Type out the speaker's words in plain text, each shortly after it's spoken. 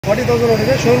40,000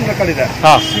 ಓಡಿದೆ, showroom record ಇದೆ,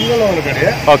 single owner ಗಾಡಿ.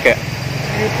 ಓಕೆ,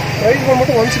 ಪ್ರೈಸ್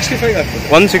ಬಂದ್ಬಿಟ್ಟು 165 ಆಗ್ತದೆ.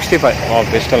 165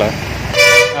 ಬೆಸ್ಟ್ ಅಲ್ಲ.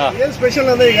 ಏನು ಸ್ಪೆಷಲ್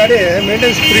ಅಂದರೆ ಈ ಗಾಡಿ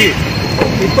ಮೇಂಟೆನೆನ್ಸ್ ಫ್ರೀ,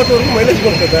 20ವರೆಗೂ ಮೈಲೇಜ್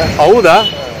ಬರ್ತದೆ. ಹೌದಾ?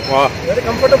 Very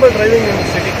comfortable driving in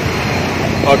city.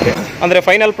 Okay, ಅಂದರೆ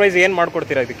ಫೈನಲ್ ಪ್ರೈಸ್ ಏನು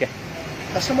ಮಾಡ್ಕೊಡ್ತೀರಾ ಇದಕ್ಕೆ?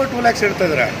 ಕಸ್ಟಮರ್ 2 lakhs ಹೇಳ್ತಾ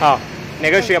ಇದ್ದಾರೆ.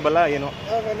 ನೆಗೋಷಿಯಬಲ್ ಏನು?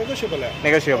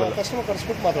 ನೆಗೋಷಿಯಬಲ್ ಕಸ್ಟಮರ್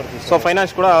ಕರ್ಸ್ಬಿಟ್ಟು ಮಾತಾಡ್ತೀವಿ. ಸೊ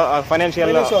ಫೈನಾನ್ಸ್ ಕೂಡ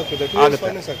ಫೈನಾನ್ಷಿಯಲ್ ಆಗುತ್ತೆ.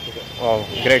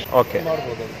 ಗ್ರೇಟ್. ಓಕೆ,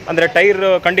 ಅಂದರೆ ಟೈರ್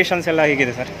ಕಂಡೀಷನ್ಸ್ ಎಲ್ಲ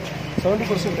ಹೇಗಿದೆ ಸರ್?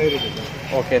 70% ಟೈರ್ ಇದೆ.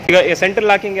 ಓಕೆ, ಈಗ ಸೆಂಟ್ರಲ್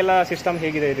ಲಾಕಿಂಗ್ ಎಲ್ಲ ಸಿಸ್ಟಮ್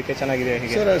ಹೇಗಿದೆ ಇದಕ್ಕೆ? ಚೆನ್ನಾಗಿದೆ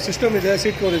ಹೇಗೆ ಸರ್? ಸಿಸ್ಟಮ್ ಇದೆ,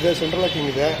 ಸೀಟ್ ಕವರ್ ಇದೆ, ಸೆಂಟ್ರಲ್ ಲಾಕಿಂಗ್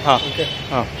ಇದೆ.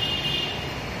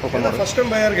 ಓಪನ್ ಮಾಡಿ. ಫಸ್ಟ್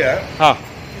ಟೈಮ್ ಬಯರ್ಗೆ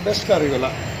ಬೆಸ್ಟ್ ಕಾರ್ ಇವೆಲ್ಲ.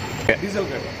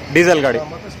 ಡೀಸೆಲ್ ಗಾಡಿ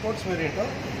ಮತ್ತೆ ಸ್ಪೋರ್ಟ್ಸ್ ವೇರಿಯಂಟ್.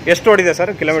 ಎಷ್ಟು ಓಡಿದೆ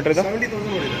ಸರ್ ಕಿಲೋಮೀಟರ್?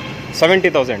 70,000 ಓಡಿದೆ.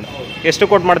 70,000 ಎಷ್ಟು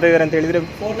ಕೊಟ್ಟು ಮಾಡ್ತಾ ಇದ್ದಾರೆ ಅಂತ ಹೇಳಿದ್ರೆ?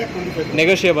 4,25,000.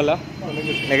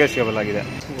 ನೆಗೋಷಿಯಬಲ್ ಆಗಿದೆ.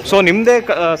 ಸೊ ನಿಮ್ಮದೇ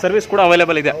ಸರ್ವಿಸ್ ಕೂಡ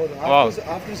ಅವೈಲೇಬಲ್ ಇದೆ?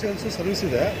 ಆಫ್ಟರ್ ಸೇಲ್ಸ್ ಸರ್ವಿಸ್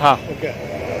ಇದೆ. ಓಕೆ,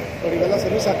 ಇವೆಲ್ಲ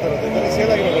ಸರ್ವಿಸ್ ಆಗ್ತಾ ಇರುತ್ತೆ.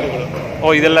 ಸೇಲ್ ಆಗಿರೋ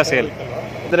ಗಾಡಿಗಳು. ಇದೆಲ್ಲ ಸೇಲ್.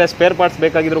 ಅಂದರೆ ಸ್ಪೇರ್ ಪಾರ್ಟ್ಸ್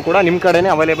ಬೇಕಾಗಿದ್ರು ಕೂಡ ನಿಮ್ಮ ಕಡೆನೇ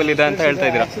ಅವೈಲೇಬಲ್ ಇದೆ ಅಂತ ಹೇಳ್ತಾ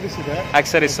ಇದ್ದೀರಾ?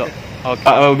 ಆಕ್ಸರೀಸ್. ಓಕೆ,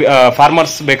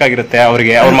 ಫಾರ್ಮರ್ಸ್ ಬೇಕಾಗಿರುತ್ತೆ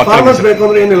ಅವರಿಗೆ, ಅವ್ರ ಮಕ್ಕಳು ಬೇಕು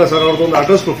ಅಂದ್ರೆ ಏನಿಲ್ಲ ಸರ್, ಅವ್ರದ್ದೊಂದು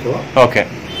address proof, okay,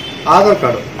 Aadhaar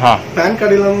card, PAN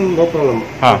card ಇಲ್ಲ no problem.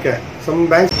 Okay, some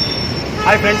bank.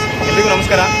 Hi friends, ಎಲ್ರಿಗೂ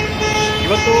ನಮಸ್ಕಾರ.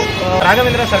 ಇವತ್ತು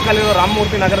ರಾಘವೇಂದ್ರ ಸರ್ಕಲ್ ಇರೋ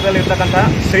ರಾಮಮೂರ್ತಿ ನಗರದಲ್ಲಿ ಇರ್ತಕ್ಕಂಥ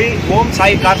ಶ್ರೀ ಓಂ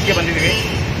ಸಾಯಿ ಕಾರ್ಸ್ಗೆ ಬಂದಿದ್ದೀವಿ.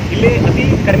 ಇಲ್ಲಿ ಅತಿ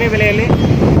ಕಡಿಮೆ ಬೆಲೆಯಲ್ಲಿ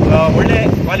ಒಳ್ಳೆ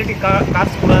ಕ್ವಾಲಿಟಿ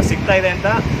ಕಾರ್ಸ್ ಕೂಡ ಸಿಗ್ತಾ ಇದೆ ಅಂತ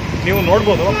ನೀವು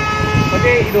ನೋಡ್ಬೋದು.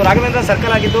 ಮತ್ತು ಇದು ರಾಘವೇಂದ್ರ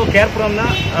ಸರ್ಕಲ್ ಆಗಿದ್ದು KR ಪುರಂನ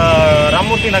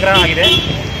ರಾಮಮೂರ್ತಿ ನಗರ ಆಗಿದೆ.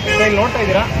 ಇಲ್ಲಿ ನೋಡ್ತಾ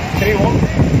ಇದ್ದೀರಾ ಶ್ರೀ ಓಂ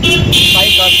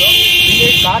ಸಾಯಿ ಕಾರ್ಸು. ಇಲ್ಲಿ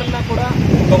ಕಾರ್ನ ಕೂಡ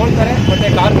ತೊಗೊಳ್ತಾರೆ ಮತ್ತು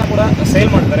ಕಾರ್ನ ಕೂಡ ಸೇಲ್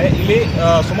ಮಾಡ್ತಾರೆ. ಇಲ್ಲಿ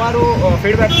ಸುಮಾರು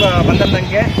ಫೀಡ್ಬ್ಯಾಕ್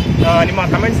ಬಂದಂಗೆ, ನಿಮ್ಮ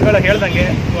ಕಮೆಂಟ್ಸ್ಗಳು ಹೇಳ್ದಂಗೆ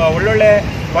ಒಳ್ಳೊಳ್ಳೆ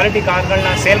ಕ್ವಾಲಿಟಿ ಕಾರ್ಗಳನ್ನ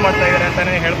ಸೇಲ್ ಮಾಡ್ತಾ ಇದ್ದಾರೆ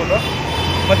ಅಂತಲೇ ಹೇಳ್ಬೋದು.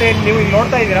 ಮತ್ತು ನೀವು ಇಲ್ಲಿ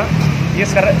ನೋಡ್ತಾ ಇದ್ದೀರಾ ಈ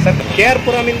KR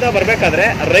ಪುರಮಿಂದ ಬರಬೇಕಾದ್ರೆ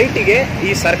ರೈಟಿಗೆ ಈ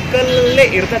ಸರ್ಕಲ್ಲೇ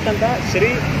ಇರ್ತಕ್ಕಂಥ ಶ್ರೀ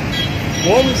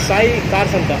ಓಂ ಸಾಯಿ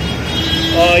ಕಾರ್ಸ್ ಅಂತ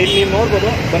ಇಲ್ಲಿ ನೀವು ನೋಡ್ಬೋದು.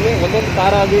 ಬನ್ನಿ ಒಂದೊಂದು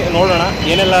ಕಾರಾಗಿ ನೋಡೋಣ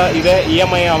ಏನೆಲ್ಲ ಇದೆ,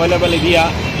 EMI ಅವೈಲೇಬಲ್ ಇದೆಯಾ,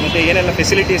 ಮತ್ತು ಏನೆಲ್ಲ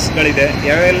ಫೆಸಿಲಿಟೀಸ್ಗಳಿದೆ,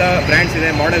 ಯಾವೆಲ್ಲ ಬ್ರ್ಯಾಂಡ್ಸ್ ಇದೆ,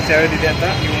 ಮಾಡೆಲ್ಸ್ ಯಾವ್ಯಾವ್ದಿದೆ ಅಂತ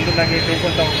ನೀವು ಒಂದೊಂದಾಗಿ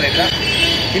ತಿಳ್ಕೊತಾ ಹೋಗ್ತಾ ಇದ್ದೀರಾ.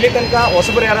 ಇಲ್ಲಿ ತನಕ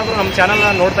ಹೊಸಬರು ಯಾರಾದರೂ ನಮ್ಮ ಚಾನಲ್ನ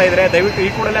ನೋಡ್ತಾ ಇದ್ದರೆ ದಯವಿಟ್ಟು ಈ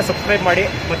ಕೂಡಲೇ ಸಬ್ಸ್ಕ್ರೈಬ್ ಮಾಡಿ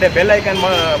ಮತ್ತು ಬೆಲ್ ಐಕನ್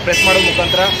ಪ್ರೆಸ್ ಮಾಡೋ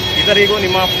ಮುಖಾಂತರ ಇದರಿಗೂ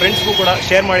ನಿಮ್ಮ ಫ್ರೆಂಡ್ಸ್ಗೂ ಕೂಡ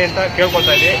ಶೇರ್ ಮಾಡಿ ಅಂತ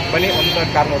ಕೇಳ್ಕೊಳ್ತಾ ಇದ್ದೀವಿ. ಬನ್ನಿ ಒಂದು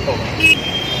ಕಾರ್ ನೋಡ್ತಾ ಹೋಗೋಣ.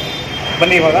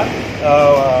 ಬನ್ನಿ ಇವಾಗ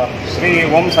ಶ್ರೀ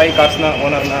ಓಂ ಸಾಯಿ ಕಾರ್ಸ್ನ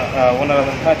ಓನರ್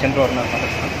ಆದಂಥ ಚಂದ್ರು ಅವ್ರನ್ನ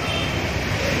ಮಾತಾಡ್ತೀನಿ.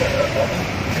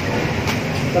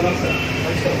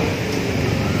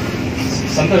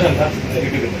 ಸಂತೋಷ್ ಅಂತ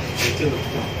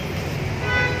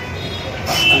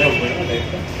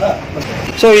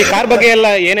ಸೊ ಈ ಕಾರ್ ಬಗ್ಗೆ ಎಲ್ಲ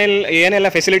ಏನೆಲ್ಲ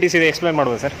ಫೆಸಿಲಿಟೀಸ್ ಇದೆ ಎಕ್ಸ್ಪ್ಲೈನ್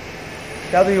ಮಾಡ್ಬೋದು ಸರ್?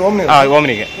 ಯಾವುದು?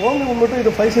 ಓಮ್ನಿಗೆ ಬಂದ್ಬಿಟ್ಟು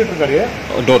ಇದು 5 ಸೀಟರ್ ಗಾಡಿ,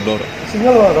 ಡೋರ್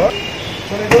ಸಿಂಗಲ್ ಓನರ್.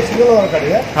 ಇದು ಸಿಂಗಲ್ ಓನರ್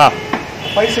ಗಾಡಿ,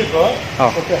 5 ಸೀಟರ್.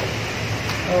 ಓಕೆ,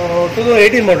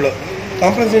 2018 ಮಾಡಲು,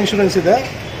 ಕಾಂಪ್ರಹೆನ್ಸಿವ್ ಇನ್ಶೂರೆನ್ಸ್ ಇದೆ.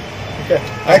 Okay,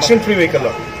 accident free vehicle.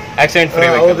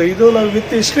 ಹೌದು, ಇದು ನಾವು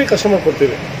ವಿತ್ ಹಿಸ್ಟ್ರಿ ಕಸ್ಟಮರ್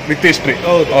ಕೊಡ್ತೀವಿ. With history.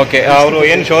 ಓಕೆ, ಅವರು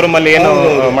ಏನು ಶೋರೂಮ್ ಅಲ್ಲಿ ಏನು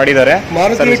ಮಾಡಿದ್ದಾರೆ?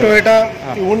 ಮಾರುತಿ, ಟೊಯೋಟಾ,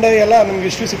 ಹುಂಡೈ ಎಲ್ಲ ನಮ್ಗೆ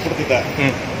ಹಿಸ್ಟ್ರಿ ಸಿಕ್ಬಿಡ್ತಿದೆ.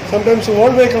 ಸಮಟೈಮ್ಸ್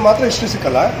ಓಲ್ಡ್ ವೆಹಿಕಲ್ ಮಾತ್ರ ಹಿಸ್ಟ್ರಿ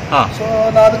ಸಿಕ್ಕಲ್ಲ. ಸೊ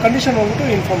ನಾವು ಅದು ಕಂಡೀಷನ್ ಹೋಗ್ಬಿಟ್ಟು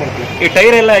ಇನ್ಫಾರ್ಮ್ ಮಾಡ್ತೀವಿ. ಈ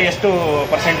ಟೈರ್ ಎಲ್ಲ ಎಷ್ಟು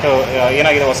ಪರ್ಸೆಂಟ್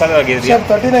ಏನಾಗಿದೆ? ಹೊಸದಾಗಿದೆ?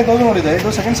 39,000 ನೋಡಿದೆ.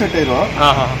 ಇದು ಸೆಕೆಂಡ್ ಸೆಟ್ ಟೈರು.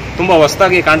 ತುಂಬಾ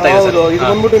ಹೊಸದಾಗಿ ಕಾಣ್ತಾ ಇದೆ. ಹೌದು, ಇದು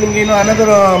ಬಂದ್ಬಿಟ್ಟು ನಿಮ್ಗೆ ಇನ್ನು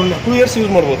ಅನದರ್ 2 years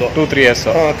ಯೂಸ್ ಮಾಡ್ಬೋದು. 2-3 years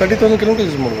 30,000 ಕಿಲೋಮೀಟರ್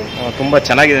ಯೂಸ್ ಮಾಡ್ಬೋದು. ತುಂಬಾ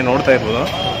ಚೆನ್ನಾಗಿದೆ, ನೋಡ್ತಾ ಇರ್ಬೋದು.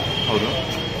 ಹೌದು,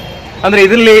 ಅಂದ್ರೆ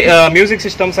ಇದರಲ್ಲಿ ಮ್ಯೂಸಿಕ್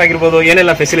ಸಿಸ್ಟಮ್ಸ್ ಆಗಿರ್ಬೋದು,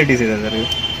 ಏನೆಲ್ಲ ಫೆಸಿಲಿಟೀಸ್ ಇದೆ ಸರ್?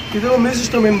 ಇದು ಮ್ಯೂಸಿಕ್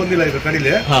ಸಿಸ್ಟಮ್ ಏನು ಬಂದಿಲ್ಲ ಇದು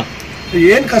ಗಾಡಿಲಿ.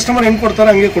 ಏನ್ ಕಸ್ಟಮರ್ ಹೆಂಗ್ ಕೊಡ್ತಾರೆ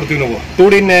ಹಂಗೆ ಕೊಡ್ತೀವಿ ನಾವು.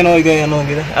 2D ಏನೋ ಇದೆ, ಏನೋ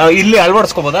ಇದೆ ಇಲ್ಲಿ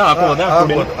ಅಳವಡಿಸ್ಕೋಬೋದಾ?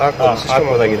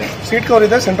 ಹಾಕೋದಾಗಿದೆ. ಸೀಟ್ ಕವರ್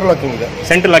ಇದೆ, ಸೆಂಟ್ರಲ್ ಲಾಕಿಂಗ್ ಇದೆ.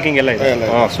 ಸೆಂಟ್ರಲ್ ಲಾಕಿಂಗ್ ಎಲ್ಲ ಇದೆ.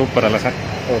 ಸೂಪರ್ ಅಲ್ಲ ಸರ್?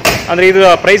 ಅಂದ್ರೆ ಇದು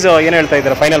ಪ್ರೈಸ್ ಏನ್ ಹೇಳ್ತಾ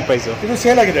ಇದ್ದಾರೆ? ಫೈನಲ್ ಪ್ರೈಸ್ ಇದು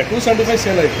ಸೇಲ್ ಆಗಿದೆ, 275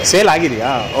 ಸೇಲ್ ಆಗಿದೆ. ಸೇಲ್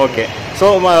ಆಗಿದೆಯಾ? ಓಕೆ. ಸೊ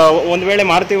ಒಂದ್ ವೇಳೆ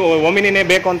ಮಾರುತಿ ಓಮಿನಿನೇ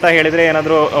ಬೇಕು ಅಂತ ಹೇಳಿದ್ರೆ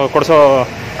ಏನಾದ್ರು ಕೊಡಿಸೋ?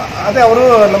 ಅದೇ ಅವರು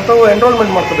ನಮ್ಮ ತಾವು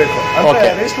ಎನ್ರೋಲ್ಮೆಂಟ್ ಮಾಡ್ಕೋಬೇಕು,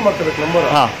 ರಿಜಿಸ್ಟರ್ ಮಾಡ್ಕೋಬೇಕು ನಂಬರ್.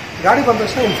 ಗಾಡಿ ಬಂದ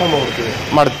ತಕ್ಷಣ ಇನ್ಫಾರ್ಮ್ ಮಾಡ್ತೀವಿ.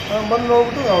 ಬಂದು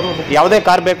ನೋಡ್ಬಿಟ್ಟು ಅವರು ಯಾವುದೇ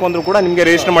ಕಾರ್ ಬೇಕು ಅಂದ್ರೂ ಕೂಡ ನಿಮಗೆ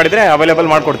ರಿಜಿಸ್ಟರ್ ಮಾಡಿದ್ರೆ ಅವೈಲೇಬಲ್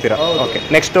ಮಾಡ್ಕೊಡ್ತೀರಾ? ಓಕೆ.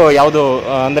 ನೆಕ್ಸ್ಟ್ ಯಾವುದು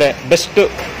ಅಂದ್ರೆ ಬೆಸ್ಟ್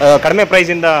ಕಡಿಮೆ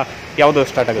ಪ್ರೈಸ್ ಇಂದ ಯಾವುದು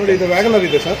ಸ್ಟಾರ್ಟ್ ಆಗುತ್ತೆ? ಇದು ವ್ಯಾಗನರ್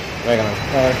ಇದೆ ಸರ್, ವ್ಯಾಗನರ್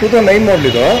 2009 ಮಾಡಲ್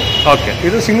ಇದು. ಓಕೆ,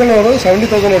 ಇದು ಸಿಂಗಲ್ ಓನರ್,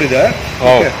 70,000 ನೋಡಿದೆ.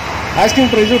 Asking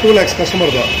price 2 lakhs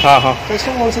ಕಸ್ಟಮರ್ದು.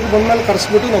 ಕಸ್ಟಮರ್ ಒಂದ್ಸತಿ ಬಂದ್ಮೇಲೆ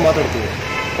ಕರೆಸ್ಬಿಟ್ಟು ನಾವು ಮಾತಾಡ್ತೀವಿ.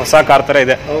 ಹೊಸ ಕಾರ್ ತರ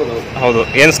ಇದೆ. ಹೌದು,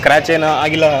 ಏನು ಸ್ಕ್ರಾಚ್ ಏನು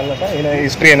ಆಗಿಲ್ಲ ಅಲ್ಲ ಸರ್? ಏನು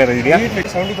ಹಿಸ್ಟ್ರಿ ಏನಾದ್ರು ಇದೆಯಾ?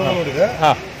 70,000 ನೋಡಿದೆ.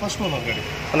 ಫಸ್ಟ್ ಓನರ್ ಗಾಡಿ,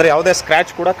 ಅಂದ್ರೆ ಯಾವುದೇ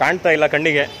ಸ್ಕ್ರಾಚ್ ಕೂಡ ಕಾಣ್ತಾ ಇಲ್ಲ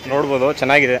ಕಣ್ಣಿಗೆ, ನೋಡ್ಬೋದು.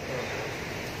 ಚೆನ್ನಾಗಿದೆ.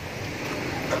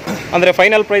 ಅಂದ್ರೆ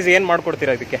ಫೈನಲ್ ಪ್ರೈಸ್ ಏನು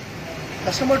ಮಾಡ್ಕೊಡ್ತೀರಾ ಇದಕ್ಕೆ?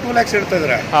 ಕಸ್ಟಮರ್ 2 lakhs ಹೇಳ್ತಾ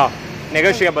ಇದ್ದಾರೆ.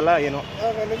 ನೆಗೋಷಿಯಬಲ್ ಏನು?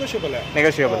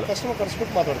 ನೆಗೋಷಿಯಬಲ್. ಕಸ್ಟಮರ್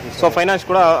ಕರೆಸ್ಬಿಟ್ಟು ಮಾತಾಡ್ತೀವಿ. ಸೊ ಫೈನಾನ್ಸ್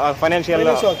ಕೂಡ ಫೈನಾನ್ಷಿಯಲ್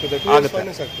ಆಗುತ್ತೆ.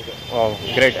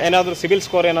 ಏನಾದರೂ ಸಿಬಿಲ್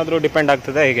ಸ್ಕೋರ್ ಏನಾದರೂ ಡಿಪೆಂಡ್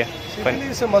ಆಗ್ತದೆ ಹೇಗೆ?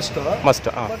 ಮಸ್ಟ್.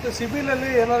 ಬಟ್ ಸಿಬಿಲ್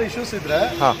ಅಲ್ಲಿ ಏನಾದ್ರು ಇಶ್ಯೂಸ್ ಇದ್ರೆ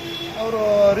ಅವರು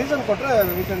ರೀಸನ್ ಕೊಟ್ಟರೆ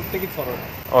we can take it forward.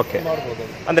 Okay,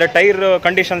 ಅಂದ್ರೆ ಟೈರ್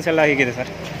ಕಂಡೀಷನ್ಸ್ ಎಲ್ಲ ಹೇಗಿದೆ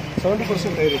ಸರ್?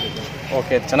 70% ಟೈರ್ ಇದೆ.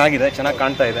 ಓಕೆ, ಚೆನ್ನಾಗಿದೆ, ಚೆನ್ನಾಗಿ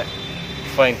ಕಾಣ್ತಾ ಇದೆ.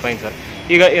 Fine fine sir.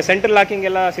 ಈಗ ಸೆಂಟ್ರಲ್ ಲಾಕಿಂಗ್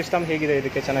ಎಲ್ಲ ಸಿಸ್ಟಮ್ ಹೇಗಿದೆ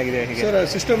ಇದಕ್ಕೆ? ಚೆನ್ನಾಗಿದೆ ಹೇಗೆ ಸರ್?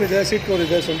 ಸಿಸ್ಟಮ್ ಇದೆ, ಸೀಟ್ ಕವರ್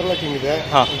ಇದೆ, ಸೆಂಟ್ರಲ್ ಲಾಕಿಂಗ್ ಇದೆ.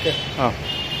 ಹಾಂ ಹಾಂ.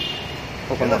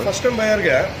 ಫಸ್ಟ್ ಟೈಮ್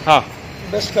ಬೈಯರ್ಗೆ ಹಾಂ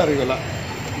ಬೆಸ್ಟ್ ಕಾರ್ ಇವೆಲ್ಲ.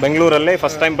 ಬೆಂಗಳೂರಲ್ಲೇ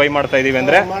ಫಸ್ಟ್ ಟೈಮ್ ಬೈ ಮಾಡ್ತಾ ಇದೀವಿ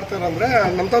ಅಂದ್ರೆ ಮಾಡ್ತಾರಂದ್ರೆ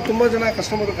ನಮ್ತ ತುಂಬಾ ಜನ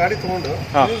ಕಸ್ಟಮರ್ ಗಾಡಿ ತಗೊಂಡು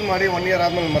ಯೂಸ್ ಮಾಡಿ 1 year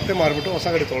ಆದ್ಮೇಲೆ ಮತ್ತೆ ಮಾರ್ಬಿಟ್ಟು ಹೊಸ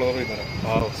ಗಾಡಿ ತಗೊಳ್ಳೋರು ಇದ್ದಾರೆ.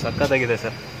 ಸಖತ್ತಾಗಿದೆ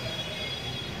ಸರ್.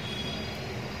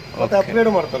 ಮತ್ತೆ ಅಪ್ಗ್ರೇಡ್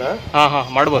ಮಾಡ್ತಾರೆ.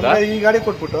 ಮಾಡ್ಬೋದಾ? ಈ ಗಾಡಿ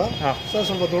ಕೊಟ್ಬಿಟ್ಟು ಸರ್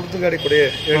ಸ್ವಲ್ಪ ದೊಡ್ಡದು ಗಾಡಿ ಕೊಡಿ,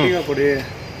 ಎರ್ಟಿಗಾ ಕೊಡಿ,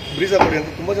 ಬ್ರೀಜಾ ಕೊಡಿ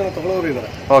ಅಂತ ತುಂಬಾ ಜನ ತಗೊಳ್ಳೋರು ಇದ್ದಾರೆ.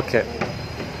 ಓಕೆ,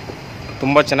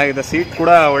 ತುಂಬಾ ಚೆನ್ನಾಗಿದೆ. ಸೀಟ್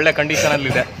ಕೂಡ ಒಳ್ಳೆ ಕಂಡೀಷನ್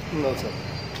ಅಲ್ಲಿ ಇದೆ. ಸರ್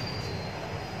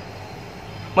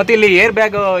ಮತ್ತೆ ಇಲ್ಲಿ ಏರ್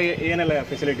ಬ್ಯಾಗ್ ಏನೆಲ್ಲ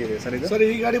ಫೆಸಿಲಿಟಿ ಇದೆ ಸರ್? ಇದು ಸರ್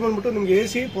ಈ ಗಾಡಿ ಬಂದ್ಬಿಟ್ಟು ನಿಮ್ಗೆ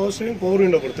AC, power steering, power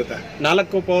window ಬರ್ತದೆ.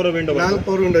 4 ಪವರ್ ವಿಂಡೋ. 4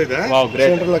 ಪವರ್ ವಿಂಡೋ ಇದೆ,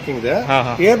 ಸೆಂಟ್ರಲ್ ಲಾಕಿಂಗ್ ಇದೆ.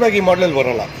 ಏರ್ ಬ್ಯಾಗ್ ಈ ಮಾಡೆಲ್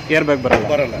ಬರಲ್ಲ. ಏರ್ ಬ್ಯಾಗ್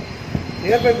ಬರಲ್ಲ.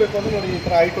 ಏರ್ ಬ್ಯಾಗ್ ಬೇಕು ಅಂದ್ರೆ ನೋಡಿ ಈ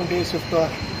ತರ i20 ಸ್ವಿಫ್ಟ್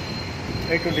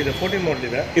i20 ಇದೆ, 14 ಮಾಡೆಲ್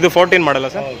ಇದೆ. ಇದು 14 ಮಾಡಲ್ಲ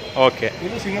ಸರ್? ಓಕೆ.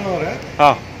 ಇದು ಸಿಂಗಲ್ ಓನರ್.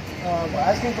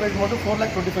 ಆಸ್ಕಿಂಗ್ ಪ್ರೈಸ್ ಬಂದು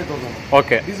 4,25,000.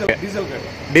 ಓಕೆ.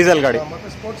 ಡೀಸೆಲ್ ಗಾಡಿ ಮತ್ತೆ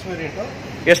ಸ್ಪೋರ್ಟ್ಸ್ ವೇರಿಯಂಟ್.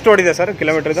 ಎಷ್ಟು ಓಡಿದೆ ಸರ್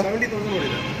ಕಿಲೋಮೀಟರ್? 70,000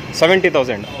 ಓಡಿದೆ.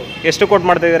 70,000. ಎಷ್ಟು ಕೋಟ್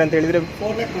ಮಾಡ್ತಾ ಇದ್ದಾರೆ ಅಂತ ಹೇಳಿದ್ರೆ?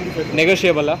 4,25,000.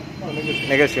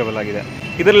 ನೆಗೋಷಿಯಬಲ್ ಆಗಿದೆ.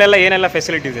 ಇದರಲ್ಲೆಲ್ಲ ಏನೆಲ್ಲ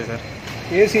ಫೆಸಿಲಿಟಿ ಇದೆ ಸರ್?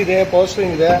 AC ಇದೆ, ಪವರ್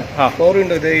ಸ್ಟೀರಿಂಗ್ ಇದೆ, ಪವರ್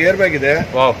ವಿಂಡೋ ಇದೆ, ಏರ್ ಬ್ಯಾಗ್ ಇದೆ.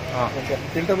 ವಾವ್.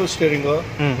 ಟಿಲ್ಟಬಲ್ ಸ್ಟೀರಿಂಗ್.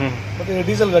 ಮತ್ತೆ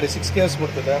ಡೀಸೆಲ್ ಗಾಡಿ 6 gears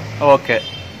ಬರ್ತದೆ. Okay.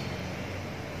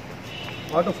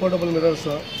 Auto foldable mirrors.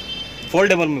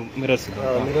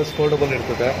 Mirrors foldable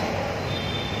ಇರ್ತದೆ.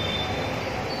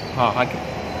 ಹಾಕಿ.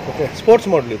 ಓಕೆ, ಸ್ಪೋರ್ಟ್ಸ್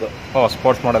ಮಾಡೆಲ್ ಇದು.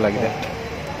 ಸ್ಪೋರ್ಟ್ಸ್ ಮಾಡೆಲ್ ಆಗಿದೆ.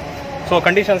 ಸೊ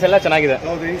ಕಂಡೀಷನ್ಸ್ ಎಲ್ಲ ಚೆನ್ನಾಗಿದೆ.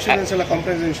 ಹೌದು, ಇನ್ಶೂರೆನ್ಸ್ ಎಲ್ಲ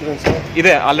ಕಂಪ್ರೇಹೆನ್ಸಿವ್ ಇನ್ಶೂರೆನ್ಸ್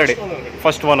ಇದೆ ಆಲ್ರೆಡಿ.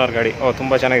 ಫಸ್ಟ್ ಓನರ್ ಗಾಡಿ.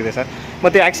 ತುಂಬ ಚೆನ್ನಾಗಿದೆ ಸರ್.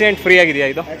 ಮತ್ತು ಆಕ್ಸಿಡೆಂಟ್ ಫ್ರೀ ಆಗಿದೆಯಾ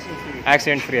ಇದು?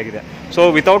 ಆಕ್ಸಿಡೆಂಟ್ ಫ್ರೀ ಆಗಿದೆ. ಸೊ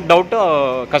ವಿತೌಟ್ ಡೌಟ್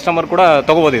ಕಸ್ಟಮರ್ ಕೂಡ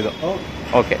ತಗೋಬೋದು ಇದು.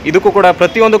 ಓಕೆ. ಇದಕ್ಕೂ ಕೂಡ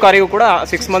ಪ್ರತಿಯೊಂದು ಕಾರಿಗೂ ಕೂಡ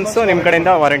 6 months ನಿಮ್ಮ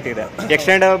ಕಡೆಯಿಂದ ವಾರಂಟಿ ಇದೆ.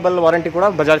 ಎಕ್ಸ್ಟೆಂಡಬಲ್ ವಾರಂಟಿ ಕೂಡ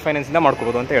ಬಜಾಜ್ ಫೈನಾನ್ಸಿಂದ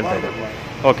ಮಾಡ್ಕೋಬೋದು ಅಂತ ಹೇಳ್ತಾ ಇದ್ದಾರೆ.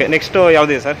 ಓಕೆ, ನೆಕ್ಸ್ಟ್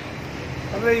ಯಾವುದಿದೆ ಸರ್?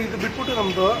 ಅಂದರೆ ಇದು ಬಿಟ್ಬಿಟ್ಟು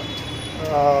ನಮ್ಮದು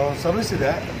ಸರ್ವಿಸ್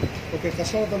ಇದೆ. ಓಕೆ,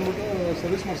 ಕಸ್ಟಮರ್ ಬಂದ್ಬಿಟ್ಟು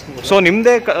ಸರ್ವಿಸ್ ಮಾಡಿಸ್ಕೊಂಡು. ಸೊ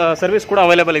ನಿಮ್ಮದೇ ಸರ್ವಿಸ್ ಕೂಡ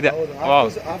ಅವೈಲೇಬಲ್ ಇದೆ?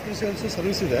 ಆಫ್ಟರ್ ಸೇಲ್ಸ್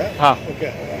ಸರ್ವಿಸ್ ಇದೆ. ಹಾಂ. ಓಕೆ,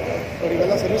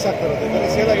 ಇವೆಲ್ಲ ಸರ್ವಿಸ್ ಆಗ್ತಾ ಇರುತ್ತೆ. ಇದೆಲ್ಲ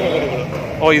ಸೇಲ್ ಆಗಿರೋ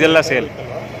ಗಾಡಿಗಳು. ಇದೆಲ್ಲ ಸೇಲ್.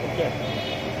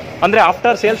 ಅಂದರೆ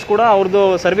ಆಫ್ಟರ್ ಸೇಲ್ಸ್ ಕೂಡ ಅವ್ರದ್ದು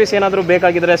ಸರ್ವಿಸ್ ಏನಾದರೂ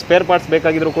ಬೇಕಾಗಿದ್ರೆ, ಸ್ಪೇರ್ ಪಾರ್ಟ್ಸ್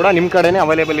ಬೇಕಾಗಿದ್ರು ಕೂಡ ನಿಮ್ಮ ಕಡೆನೇ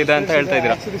ಅವೈಲೇಬಲ್ ಇದೆ ಅಂತ ಹೇಳ್ತಾ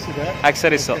ಇದ್ದೀರಾ?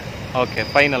 ಆಕ್ಸರೀಸು. ಓಕೆ,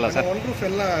 ಫೈನ್ ಅಲ್ಲ ಸರ್?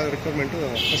 ಎಲ್ಲ ರಿಕ್ವೈರ್ಮೆಂಟು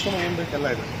ಕಸ್ಟಮರ್ ಏನು ಬೇಕೆಲ್ಲ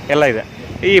ಇದೆ. ಎಲ್ಲ ಇದೆ.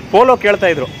 ಈ ಪೋಲೋ ಕೇಳ್ತಾ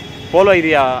ಇದ್ರು, ಪೋಲೋ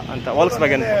ಇದೆಯಾ ಅಂತ.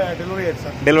 ವಾಲ್ಕ್ಸ್ವ್ಯಾಗನ್ ಡೆಲಿವರಿ ಆಯ್ತು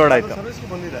ಸರ್. ಡೆಲಿವರ್ಡ್ ಆಯಿತು. ಸರ್ವಿಸ್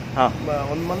ಬಂದಿದೆ.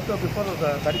 1 month ಬಿಫೋರ್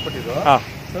ಗಾಡಿ ಕೊಟ್ಟಿದ್ದು.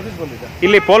 ಸರ್ವಿಸ್ ಬಂದಿದೆ.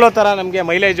 ಇಲ್ಲಿ ಪೋಲೋ ಥರ ನಮಗೆ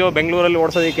ಮೈಲೇಜು ಬೆಂಗಳೂರಲ್ಲಿ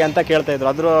ಓಡಿಸೋದಕ್ಕೆ ಅಂತ ಕೇಳ್ತಾ ಇದ್ರು.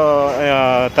 ಅದ್ರ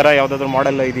ಥರ ಯಾವುದಾದ್ರೂ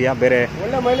ಮಾಡೆಲ್ ಇದೆಯಾ ಬೇರೆ?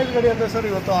 ಒಳ್ಳೆ ಮೈಲೇಜ್ ಗಾಡಿ ಅಂತ ಸರ್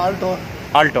ಇವತ್ತು ಆಲ್ಟೋ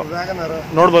ವ್ಯಾಗನರ್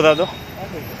ನೋಡ್ಬೋದು. ಅದು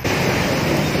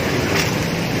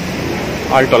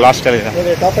ಆಲ್ಟೋ ಲಾಸ್ಟಲ್ಲಿ ಇದೆ.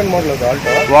 ಟಾಪ್ ಎಂಡ್ ಮಾಡಲ್ ಅದು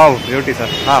ಆಲ್ಟೋ. Wow, beauty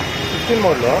sir. 15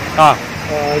 ಮಾಡಲು.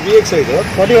 VX ಇದು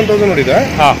 41,000 ನೋಡಿದೆ.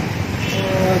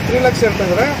 3 lakhs ಹೇಳ್ತಾ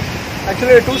ಇದ್ದಾರೆ.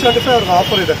 ಆಕ್ಚುಲಿ 275 ಅವ್ರಿಗೆ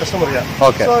ಆಫರ್ ಇದೆ ಕಸ್ಟಮರ್ಗೆ.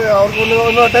 ಓಕೆ. ಸೊ ಅವ್ರಿಗೆ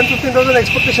 10-15,000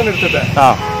 ಎಕ್ಸ್ಪೆಕ್ಟೇಷನ್ ಇರ್ತದೆ.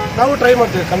 ನಾವು ಟ್ರೈ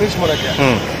ಮಾಡ್ತೀವಿ ಕನ್ವಿನ್ಸ್ ಮಾಡೋಕ್ಕೆ.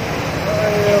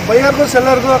 ಬೈಯರ್ಗೂ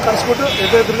ಸೆಲ್ಲರ್ಗೂ ಕರೆಸ್ಬಿಟ್ಟು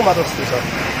ಎದುರಿಗೆ ಮಾತಾಡ್ತೀವಿ ಸರ್.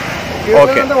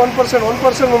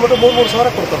 1% ಬಂದ್ಬಿಟ್ಟು 3,000 ಸಾವಿರ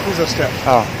ಕೊಡ್ತಾರೆ ಫೀಸ್ ಅಷ್ಟೇ.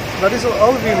 That is how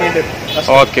we maintain.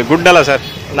 Okay, good ಅಲ್ಲ ಸರ್?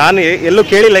 ನಾನು ಎಲ್ಲೂ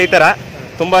ಕೇಳಿಲ್ಲ ಈ ಥರ.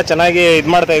 ತುಂಬ ಚೆನ್ನಾಗಿ ಇದು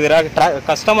ಮಾಡ್ತಾ ಇದ್ದೀರಾ.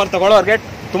 ಕಸ್ಟಮರ್ ತಗೊಳ್ಳೋರಿಗೆ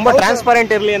ತುಂಬ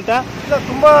ಟ್ರಾನ್ಸ್ಪರೆಂಟ್ ಇರಲಿ ಅಂತ.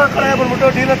 ತುಂಬಾ ಕಡೆ ಬಂದ್ಬಿಟ್ಟು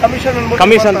ಡೀಲರ್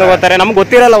ಕಮಿಷನ್ ತಗೋತಾರೆ. ನಮ್ಗೆ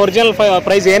ಗೊತ್ತಿರಲ್ಲ ಒರಿಜಿನಲ್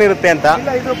ಪ್ರೈಸ್ ಏನಿರುತ್ತೆ ಅಂತ.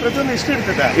 ಇದು ಪ್ರತಿಯೊಂದು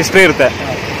ಹಿಸ್ಟ್ರಿ ಇರುತ್ತೆ.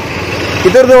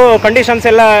 ಇದ್ರದ್ದು ಕಂಡೀಷನ್ಸ್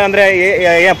ಎಲ್ಲ ಅಂದರೆ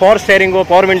ಪವರ್ ಸ್ಟೇರಿಂಗು,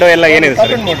 ಪವರ್ ವಿಂಡೋ ಎಲ್ಲ ಏನಿದೆ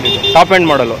ಸರ್? ಟಾಪ್ ಎಂಡ್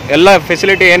ಮಾಡಲು ಎಲ್ಲ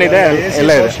ಫೆಸಿಲಿಟಿ ಏನಿದೆ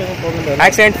ಎಲ್ಲ ಇದೆ.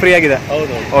 ಆಕ್ಸಿಡೆಂಟ್ ಫ್ರೀ ಆಗಿದೆ.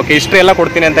 ಓಕೆ, ಹಿಸ್ಟ್ರಿ ಎಲ್ಲ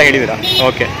ಕೊಡ್ತೀನಿ ಅಂತ ಹೇಳಿದ್ದೀರಾ?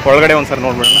 ಓಕೆ, ಒಳಗಡೆ ಒಂದ್ಸರಿ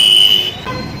ನೋಡ್ಬಿಡೋಣ.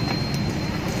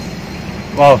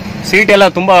 ವಾವ್, ಸೀಟ್ ಎಲ್ಲ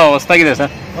ತುಂಬ ಹೊಸದಾಗಿದೆ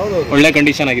ಸರ್. ಒಳ್ಳೆ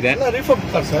ಕಂಡೀಷನ್ ಆಗಿದೆ.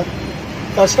 ಸರ್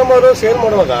ಕಸ್ಟಮರ್ ಸೇಲ್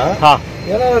ಮಾಡುವಾಗ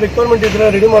ಏನಾದ್ರು ರಿಕ್ವೈರ್ಮೆಂಟ್ ಇದ್ರೆ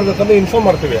ರೆಡಿ ಮಾಡ್ಬೇಕಂದ್ರೆ ಇನ್ಫಾರ್ಮ್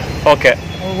ಮಾಡ್ತೀವಿ. ಓಕೆ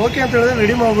ಓಕೆ ಅಂತ ಹೇಳಿದ್ರೆ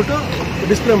ರೆಡಿ ಮಾಡ್ಬಿಟ್ಟು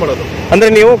ಡಿಸ್ಪ್ಲೇ ಮಾಡೋದು. ಅಂದ್ರೆ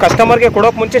ನೀವು ಕಸ್ಟಮರ್ಗೆ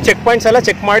ಕೊಡೋಕೆ ಮುಂಚೆ ಚೆಕ್ ಪಾಯಿಂಟ್ಸ್ ಎಲ್ಲ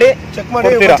ಚೆಕ್ ಮಾಡಿ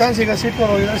ಚಾನ್ಸ್ ಈಗ ಸೀಟ್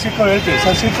ಕವರ್ ಹೋಗಿದ್ರೆ ಸೀಟ್ ಕವರ್ ಹೇಳ್ತೀವಿ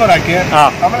ಸರ್, ಸೀಟ್ ಕವರ್ ಹಾಕಿ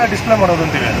ಆಮೇಲೆ ಡಿಸ್ಪ್ಲೇ ಮಾಡೋದು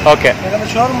ಅಂತೀವಿ. ಓಕೆ, ಯಾಕಂದ್ರೆ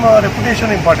ಶೋರೂಮ್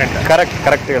ರೆಪ್ಯುಟೇಷನ್ ಇಂಪಾರ್ಟೆಂಟ್.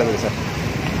 ಕರೆಕ್ಟ್ ಹೇಳಿದ್ರಿ ಸರ್.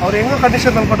 ಅವ್ರು ಹೆಂಗೋ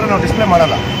ಕಂಡೀಷನ್ ತಂದ್ಕೊಟ್ರೆ ನಾವು ಡಿಸ್ಪ್ಲೇ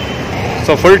ಮಾಡಲ್ಲ.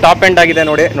 ಸೊ ಫುಲ್ ಟಾಪ್ ಎಂಡ್ ಆಗಿದೆ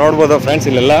ನೋಡ್ಬೋದು ಫ್ರೆಂಡ್ಸ್.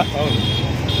 ಇಲ್ಲೆಲ್ಲ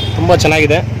ತುಂಬ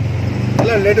ಚೆನ್ನಾಗಿದೆ.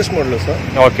 ಎಲ್ಲ ಲೇಟೆಸ್ಟ್ ಮಾಡಲು ಸರ್.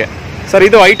 ಓಕೆ ಸರ್,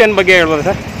 ಇದು i10 ಬಗ್ಗೆ ಹೇಳ್ಬೋದು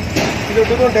ಸರ್? ಇದು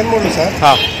 2010 ಮಾಡಲು ಸರ್.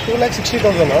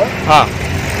 2,60,000.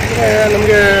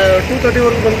 ನಮಗೆ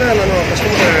 230 ಬಂದರೆ ನಾನು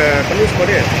ಕಸ್ಟಮರ್ ಕನ್ವಿನ್ಸ್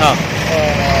ಮಾಡಿ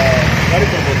ಗಾಡಿ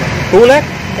ಕೊಡ್ಬೋದು.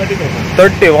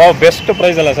 2,30,000. ವಾವ್, ಬೆಸ್ಟ್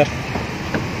ಪ್ರೈಸ್ ಅಲ್ಲ ಸರ್?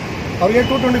 ಅವ್ರಿಗೆ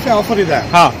 225 ಆಫರ್ ಇದೆ.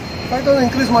 5,000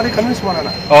 ಇನ್ಕ್ರೀಸ್ ಮಾಡಿ ಕನ್ವಿನ್ಸ್ ಮಾಡೋಣ.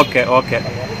 Okay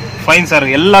fine sir.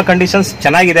 ಎಲ್ಲ ಕಂಡೀಷನ್ಸ್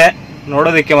ಚೆನ್ನಾಗಿದೆ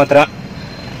ನೋಡೋದಕ್ಕೆ ಮಾತ್ರ.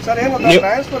 ಸರ್ ಏನು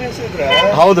ಟ್ರಾನ್ಸ್ಪರೆನ್ಸಿ ಇದ್ರೆ?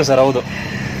 ಹೌದು ಸರ್, ಹೌದು.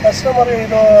 ಕಸ್ಟಮರ್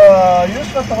ಇದು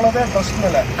ಯೂಸ್ ತಗೊಳ್ಳೋದೇ ಫಸ್ಟ್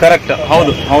ಮೇಲೆ. ಕರೆಕ್ಟ್,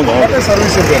 ಹೌದು.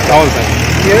 ಸರ್ವಿಸ್ ಇರಬೇಕು. ಹೌದು ಸರ್.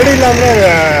 ಎರಡಿಲ್ಲ ಅಂದರೆ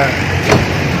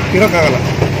ಇರೋಕ್ಕಾಗಲ್ಲ.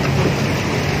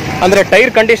 ಅಂದರೆ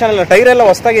ಟೈರ್ ಕಂಡೀಷನ್ ಎಲ್ಲ, ಟೈರ್ ಎಲ್ಲ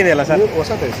ಹೊಸದಾಗಿದೆಯಲ್ಲ ಸರ್?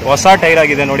 ಹೊಸ ಟೈರ್, ಹೊಸ ಟೈರ್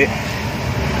ಆಗಿದೆ ನೋಡಿ.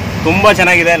 ತುಂಬ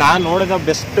ಚೆನ್ನಾಗಿದೆ. ನಾನು ನೋಡಿದ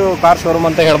ಬೆಸ್ಟ್ ಕಾರ್ ಶೋರೂಮ್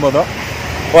ಅಂತ ಹೇಳ್ಬೋದು.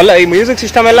 ಒಳ್ಳೆ ಈ ಮ್ಯೂಸಿಕ್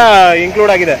ಸಿಸ್ಟಮ್ ಎಲ್ಲ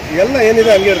ಇನ್ಕ್ಲೂಡ್ ಆಗಿದೆ. ಎಲ್ಲ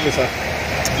ಏನಿದೆ ಹಂಗೆ ಇರುತ್ತೆ ಸರ್.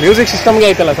 ಮ್ಯೂಸಿಕ್ ಸಿಸ್ಟಮ್ಗೆ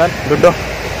ಐತಲ್ಲ ಸರ್ ದುಡ್ಡು.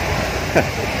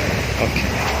 ಓಕೆ,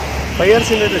 5 years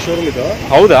ಇಂದ ಶೋರೂಮ್ ಇದು.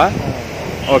 ಹೌದಾ?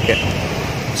 ಓಕೆ.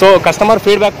 ಸೊ ಕಸ್ಟಮರ್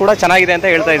ಫೀಡ್ಬ್ಯಾಕ್ ಕೂಡ ಚೆನ್ನಾಗಿದೆ ಅಂತ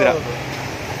ಹೇಳ್ತಾ ಇದ್ದೀರಾ.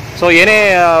 ಸೊ ಏನೇ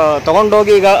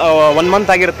ತೊಗೊಂಡೋಗಿ ಈಗ 1 month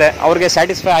ಆಗಿರುತ್ತೆ, ಅವ್ರಿಗೆ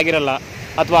ಸ್ಯಾಟಿಸ್ಫೈ ಆಗಿರಲ್ಲ,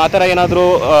 ಅಥವಾ ಆ ಥರ ಏನಾದರೂ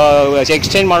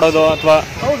ಎಕ್ಸ್ಚೇಂಜ್ ಮಾಡೋದು ಅಥವಾ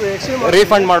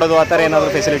ರೀಫಂಡ್ ಮಾಡೋದು ಆ ಥರ ಏನಾದರೂ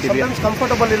ಫೆಸಿಲಿಟಿ ಇದೆಯಾ?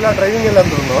 ಕಂಫರ್ಟಬಲ್ ಇಲ್ಲ ಡ್ರೈವಿಂಗ್ ಇಲ್ಲ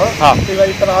ಅಂದ್ರೂ ಈಗ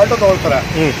ಈ ಥರ ಆಟೋ ತೊಗೊಳ್ತಾರೆ,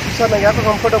 ಸರ್ ನಂಗೆ ಯಾಕೋ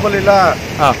ಕಂಫರ್ಟಬಲ್ ಇಲ್ಲ,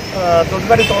 ದೊಡ್ಡ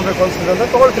ಗಾಡಿ ತೊಗೊಳ್ಬೇಕು ಅನ್ಸುತ್ತೆ ಅಂತ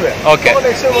ತೊಗೊಳ್ತೀವಿ. ಓಕೆ,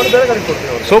 ಎಕ್ಸ್ಚೇಂಜ್ ಮಾಡಿ ಬೇರೆ ಗಾಡಿ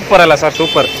ಕೊಡ್ತೀವಿ. ಸೂಪರ್ ಅಲ್ಲ ಸರ್,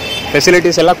 ಸೂಪರ್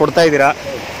ಫೆಸಿಲಿಟೀಸ್ ಎಲ್ಲ ಕೊಡ್ತಾ ಇದ್ದೀರಾ.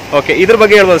 ಓಕೆ, ಇದ್ರ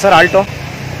ಬಗ್ಗೆ ಹೇಳ್ಬೋದು ಸರ್? ಆಲ್ಟೋ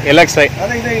LXi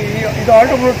ಅದೇ ಇದು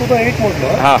ಆಲ್ಟೋ 2008 ಮಾಡಲು.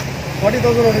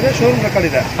 40,000 ಇದೆ, ಶೋರೂಮ್ ರೆಕಾರ್ಡ್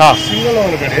ಇದೆ, ಸಿಂಗಲ್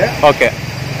ಓನರ್ ಗಾಡಿ. ಓಕೆ,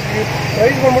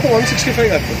 ಪ್ರೈಸ್ ಬಂದ್ಬಿಟ್ಟು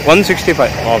 165 ಆಗ್ತದೆ.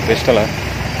 165. ಬೆಸ್ಟ್ ಅಲ್ಲ,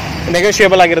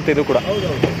 ನೆಗೋಷಿಯೇಬಲ್ ಆಗಿರುತ್ತೆ ಇದು ಕೂಡ.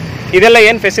 ಹೌದೌದು. ಇದೆಲ್ಲ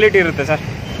ಏನು ಫೆಸಿಲಿಟಿ ಇರುತ್ತೆ ಸರ್?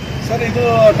 ಸರ್ ಇದು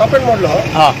ಟಾಪ್ ಎಂಡ್ ಮಾಡಲು,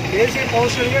 AC power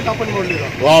steering top end ಮಾಡಲು.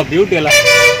 ವಾಹ್, ಬ್ಯೂಟಿ ಅಲ್ಲ.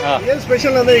 ಏನು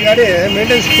ಸ್ಪೆಷಲ್ ಅಂದರೆ ಈ ಗಾಡಿ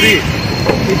ಮೇಂಟೆನೆನ್ಸ್ ಫ್ರೀ,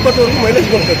 20ವರೆಗೂ ಮೈಲೇಜ್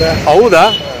ಬರ್ತದೆ. ಹೌದಾ?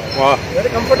 ವಾಹ್,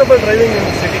 very comfortable driving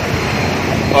in city.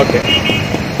 Okay.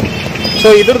 So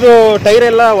ಇದ್ರದ್ದು ಟೈರ್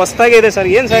ಎಲ್ಲ ಹೊಸದಾಗೆ ಇದೆ ಸರ್.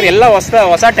 ಏನು ಸರ್ ಎಲ್ಲ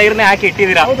ಹೊಸ ಟೈರ್ನೇ ಹಾಕಿ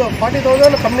ಇಟ್ಟಿದ್ದೀರಾ? ಹೌದು,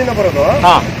 40,000 ಕಂಪ್ನಿನ ಬರೋದು.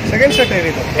 ಸೆಕೆಂಡ್ ಸೆಟ್ ಟೈರ್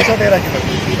ಇದು, ಹೊಸ ಟೈರ್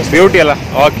ಹಾಕಿರೋದು. ಬ್ಯೂಟಿ ಅಲ್ಲ.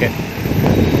 ಓಕೆ,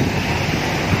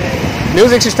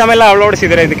 ಮ್ಯೂಸಿಕ್ ಸಿಸ್ಟಮ್ ಎಲ್ಲ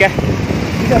ಅಳವಡಿಸಿದ್ದೀರಾ ಇದಕ್ಕೆ?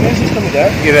 ಈಗ ಮೇನ್ ಸಿಸ್ಟಮ್ ಇದೆ.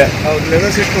 ಹೌದು,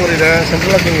 ಲೆವೆಲ್ ಸಿಸ್ಟಮ್ ಇದೆ,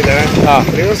 ಸೆಂಟ್ರಲ್ ಲಾಕಿಂಗ್ ಇದೆ,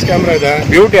 ರಿವರ್ಸ್ ಕ್ಯಾಮ್ರಾ ಇದೆ.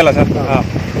 ಬ್ಯೂಟಿ ಅಲ್ಲ ಸರ್?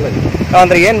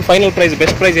 ಅಂದರೆ ಏನು ಫೈನಲ್ ಪ್ರೈಸ್,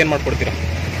 ಬೆಸ್ಟ್ ಪ್ರೈಸ್ ಏನು ಮಾಡ್ಕೊಡ್ತೀರಾ?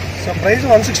 ಸರ್ ಪ್ರೈಸ್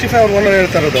 165 ಅವ್ರು ಓನರ್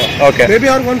ಹೇಳ್ತಾ ಇರೋದು. ಓಕೆ, ಮೇಬಿ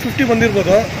ಅವ್ರಿಗೆ 150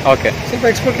 ಬಂದಿರ್ಬೋದು. ಓಕೆ, ಸ್ವಲ್ಪ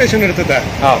ಎಕ್ಸ್ಪೆಕ್ಟೇಷನ್ ಇರ್ತದೆ.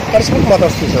 ಕರ್ಸ್ಬಿಟ್ಟು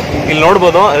ಮಾತಾಡ್ತೀವಿ ಸರ್. ಇಲ್ಲಿ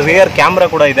ನೋಡ್ಬೋದು ರಿಯರ್ ಕ್ಯಾಮ್ರಾ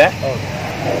ಕೂಡ ಇದೆ.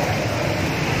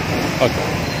 ಓಕೆ,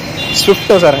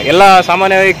 ಸ್ವಿಫ್ಟ್ ಸರ್ ಎಲ್ಲ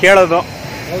ಸಾಮಾನ್ಯವಾಗಿ ಕೇಳೋದು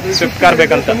ಸ್ವಿಫ್ಟ್ ಕಾರ್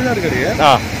ಬೇಕಂತ. ತಮಿಳ್ನಾಡು ಗಡಿ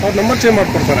ಅವ್ರು ನಂಬರ್ ಚೇಂಜ್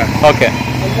ಮಾಡ್ಕೊಡ್ತಾರೆ. ಓಕೆ,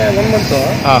 ಅಂದರೆ 1 month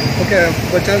okay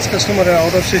by chance customer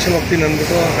out of station ಹೋಗ್ತೀನಿ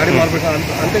ಅಂದ್ಬಿಟ್ಟು ಗಾಡಿ ಮಾಡ್ಬೇಕು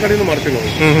ಅಂತ ಗಾಡಿನೂ ಮಾಡ್ತೀವಿ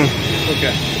ನಾವು.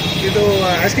 ಓಕೆ, ಇದು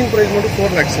ಆಸ್ಕಿಂಗ್ ಪ್ರೈಸ್ ಮಾಡಿ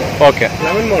 4 lakhs. ಓಕೆ,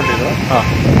 11 ಮಾಡಲ್ ಇದು.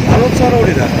 40,000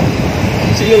 ಓಡಿದೆ,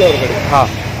 ಸಿಂಗಲ್ ಓನರ್ ಗಾಡಿ.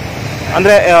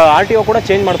 ಅಂದರೆ RTO ಕೂಡ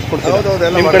ಚೇಂಜ್ ಮಾಡಿಸ್ಕೊಡ್ತೀವಿ ಹೌದೌದು,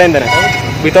 ಎಲ್ಲ ನಿಮ್ಮ ಕಡೆಯಿಂದನೇ,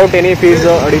 without any fees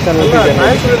additional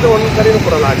fees? ಒಂದು ಗಾಡಿನೂ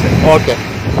ಕೊಡಲ್ಲ ಆಚೆ. ಓಕೆ,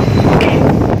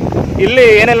 ಇಲ್ಲಿ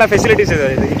ಏನೆಲ್ಲ ಫೆಸಿಲಿಟೀಸ್ ಇದೆ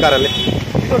ಈ ಕಾರಲ್ಲಿ?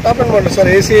 ಇದು top end model sir,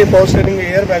 AC power steering,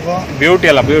 air bag. Beauty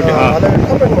ಅಲ್ಲ? ಬ್ಯೂಟಿ.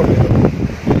 ಟಾಪ್ ಎಂಡ್ ಮಾಡಲ್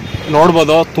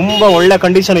ನೋಡ್ಬೋದು, ತುಂಬ ಒಳ್ಳೆ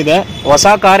ಕಂಡೀಷನ್ ಇದೆ. ಹೊಸ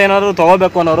ಕಾರ್ ಏನಾದರೂ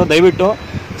ತೊಗೋಬೇಕು ಅನ್ನೋರು ದಯವಿಟ್ಟು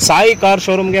ಸಾಯಿ ಕಾರ್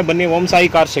ಶೋರೂಮ್ಗೆ ಬನ್ನಿ. ಓಂ ಸಾಯಿ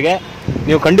ಕಾರ್ಸ್ಗೆ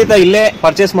ನೀವು ಖಂಡಿತ ಇಲ್ಲೇ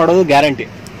ಪರ್ಚೇಸ್ ಮಾಡೋದು ಗ್ಯಾರಂಟಿ.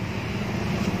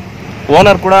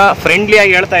 ಓನರ್ ಕೂಡ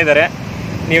ಫ್ರೆಂಡ್ಲಿಯಾಗಿ ಹೇಳ್ತಾ ಇದ್ದಾರೆ.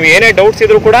 ನೀವು ಏನೇ ಡೌಟ್ಸ್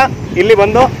ಇದ್ರೂ ಕೂಡ ಇಲ್ಲಿ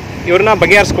ಬಂದು ಇವ್ರನ್ನ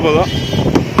ಬಗೆಹರಿಸ್ಕೋಬೋದು.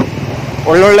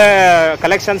 ಒಳ್ಳೊಳ್ಳೆ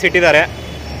ಕಲೆಕ್ಷನ್ಸ್ ಇಟ್ಟಿದ್ದಾರೆ.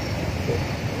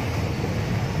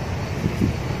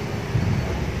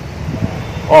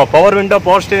 ಪವರ್ ವಿಂಡೋ,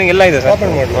 ಪವರ್ ಸ್ಟೀರಿಂಗ್ ಎಲ್ಲ ಇದೆ ಸರ್.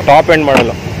 ಟಾಪ್ ಎಂಡ್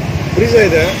ಮಾಡಲು. ಬ್ರೀಜಾ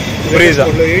ಇದೆ. ಬ್ರೀಜಾ,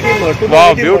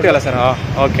 ವಾಹ್, ಬ್ಯೂಟಿ ಅಲ್ಲ ಸರ್?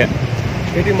 ಓಕೆ,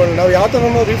 18 ಮಾಡಲ್. ನಾವು ಯಾವ ಥರ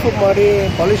ರೀಫೋಪ್ ಮಾಡಿ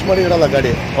ಪಾಲಿಶ್ ಮಾಡಿ ಇಡಲ್ಲ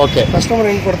ಗಾಡಿ. ಓಕೆ, ಕಸ್ಟಮರ್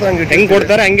ಹೆಂಗೆ ಕೊಡ್ತಾರೆ ಹೆಂಗೆ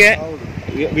ಕೊಡ್ತಾರೆ ಹಂಗೆ,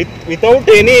 ವಿತೌಟ್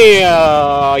ಎನಿ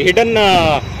ಹಿಡನ್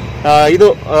ಇದು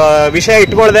ವಿಷಯ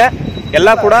ಇಟ್ಕೊಳ್ದೆ ಎಲ್ಲ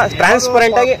ಕೂಡ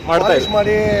ಟ್ರಾನ್ಸ್ಪರೆಂಟ್ ಆಗಿ ಮಾಡ್ತಾ ಇದ್ದಾರೆ.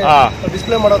 ಮಾಡಿ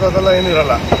ಡಿಸ್ಪ್ಲೇ ಮಾಡೋದು ಅದೆಲ್ಲ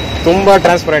ಏನಿರಲ್ಲ, ತುಂಬಾ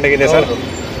ಟ್ರಾನ್ಸ್ಪರೆಂಟ್ ಆಗಿದೆ ಸರ್.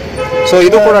 ಸೊ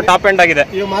ಇದು ಕೂಡ ಟಾಪ್ ಎಂಡ್ ಆಗಿದೆ.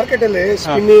 ಈಗ ಮಾರ್ಕೆಟ್ ಅಲ್ಲಿ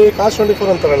ಸ್ಕಿನ್ನಿ ಕಾಸ್ಟ್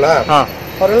 24 ಅಂತಾರಲ್ಲ,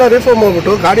 ಅವರೆಲ್ಲ ರಿಫಾರ್ಮ್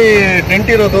ಮಾಡ್ಬಿಟ್ಟು ಗಾಡಿ ಡೆಂಟ್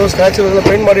ಇರೋದು, ಸ್ಕ್ರಾಚ್ ಇರೋದೆಲ್ಲ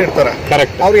ಪೇಂಟ್ ಮಾಡಿ ಇರ್ತಾರೆ.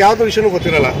 ಕರೆಕ್ಟ್. ಅವ್ರಿಗೆ ಯಾವ್ದು ವಿಷಯನೂ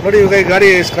ಗೊತ್ತಿರಲ್ಲ. ನೋಡಿ ಇವಾಗ ಈ ಗಾಡಿ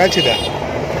ಸ್ಕ್ರಾಚ್ ಇದೆ,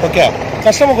 ಓಕೆ,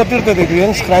 ಕಸ್ಟಮರ್ ಗೊತ್ತಿರ್ತದೆ ಇದು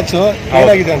ಏನು ಸ್ಕ್ರಾಚ್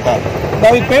ಏನಾಗಿದೆ ಅಂತ.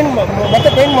 ನಾವು ಈ ಪೇಂಟ್ ಮತ್ತೆ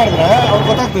ಪೇಂಟ್ ಮಾಡಿದ್ರೆ ಅವ್ರಿಗೆ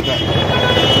ಗೊತ್ತಾಗ್ತದೆ.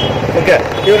 ಓಕೆ,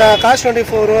 ಇವಾಗ ಕಾಸ್ಟ್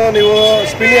 24 ನೀವು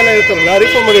ಸ್ಪಿನ್ ಎಲ್ಲ ಇರ್ತಾರಲ್ಲ,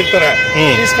 ರಿಫಾರ್ಮ್ ಮಾಡಿ ಇರ್ತಾರೆ,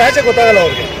 ಈ ಸ್ಕ್ರಾಚ್ ಗೊತ್ತಾಗಲ್ಲ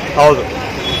ಅವ್ರಿಗೆ. ಹೌದು,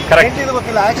 ಕರೆಕ್ಟ್. ಇದು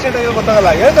ಗೊತ್ತಿಲ್ಲ, ಆಕ್ಸಿಡೆಂಟ್ ಆಗಿರೋ ಗೊತ್ತಾಗಲ್ಲ,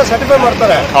 ಹೇಳ್ತಾರೆ ಸರ್ಟಿಫೈ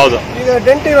ಮಾಡ್ತಾರೆ. ಹೌದು, ಈಗ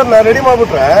ಡೆಂಟ್ ಇರೋದನ್ನ ರೆಡಿ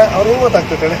ಮಾಡ್ಬಿಟ್ರೆ ಅವ್ರಿಗೆ ಹೆಂಗ್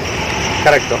ಗೊತ್ತಾಗ್ತದೆ?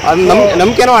 ಕರೆಕ್ಟ್. ಅದು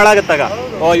ನಂಬಿಕೆನೂ ಹಾಳಾಗತ್ತಾಗ,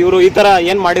 ಇವರು ಈ ತರ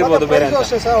ಏನ್ ಮಾಡಿರ್ಬೋದು ಬೇರೆ ಅಂತ.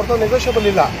 ಅಷ್ಟೇ ಸರ್, ಅವ್ರದ್ದು ನೆಗೋಷಿಯಬಲ್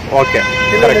ಇಲ್ಲ. ಓಕೆ,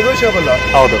 ಇಲ್ಲ ನೆಗೋಷಿಯಬಲ್.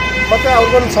 ಹೌದು. ಮತ್ತೆ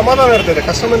ಅವ್ರಿಗೊಂದು ಸಮಾಧಾನ ಇರ್ತದೆ,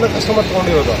 ಕಸ್ಟಮರ್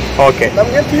ತಗೊಂಡಿರೋದು. ಓಕೆ,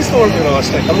 ನಮ್ಗೆ ಫೀಸ್ ತಗೊಳ್ತೀವಿ ನಾವು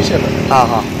ಅಷ್ಟೇ, ಕಮಿಷನ್.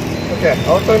 ಓಕೆ,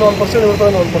 ಅವ್ರ ತಗೊಂಡು 1%, ಇವ್ರ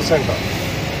ತಗೊಂಡು 1%.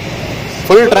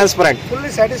 ಫುಲ್ ಟ್ರಾನ್ಸ್ಪರೆಂಟ್, ಫುಲ್ಲಿ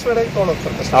ಸ್ಯಾಟಿಸ್ಫೈಡ್ ಆಗಿ ತಗೊಂಡು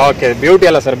ಹೋಗ್ತಾರೆ. ಓಕೆ, ಬ್ಯೂಟಿ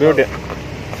ಅಲ್ಲ ಸರ್? ಬ್ಯೂಟಿ.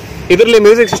 ಇದರಲ್ಲಿ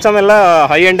ಮ್ಯೂಸಿಕ್ ಸಿಸ್ಟಮ್ ಎಲ್ಲ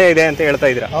ಹೈ ಎಂಡೇ ಇದೆ ಅಂತ ಹೇಳ್ತಾ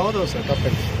ಇದ್ದೀರಾ? ಹೌದು ಸರ್,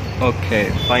 ತಪ್ಪೇನು. Okay,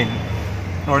 fine.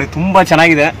 ನೋಡಿ, ತುಂಬ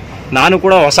ಚೆನ್ನಾಗಿದೆ. ನಾನು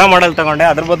ಕೂಡ ಹೊಸ ಮಾಡೆಲ್ ತಗೊಂಡೆ,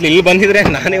 ಅದ್ರ ಬದಲು ಇಲ್ಲಿ ಬಂದಿದ್ರೆ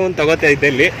ನಾನೇ ಒಂದು ತಗೋತಾ ಇದ್ದೆ.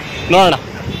 ಇಲ್ಲಿ ನೋಡೋಣ,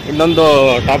 ಇನ್ನೊಂದು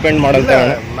ಟಾಪ್ ಎಂಡ್ ಮಾಡೆಲ್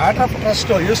ತಗೋಣ. Matter of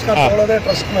trust, use car ತಗೊಳ್ಳೋದೇ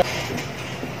trust.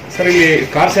 Sir, ಇಲ್ಲಿ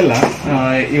ಕಾರ್ಸ್ ಎಲ್ಲ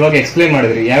ಇವಾಗ ಎಕ್ಸ್ಪ್ಲೈನ್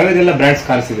ಮಾಡಿದ್ರಿ, ಯಾವ್ಯಾವ್ದೆಲ್ಲ ಬ್ರ್ಯಾಂಡ್ಸ್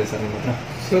ಕಾರ್ಸ್ ಇದೆ ಸರ್ ನಿಮ್ಮ ಹತ್ರ?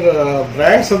 ಸರ್,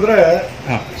 ಬ್ರ್ಯಾಂಡ್ಸ್ ಅಂದ್ರೆ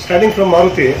starting from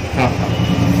Maruti,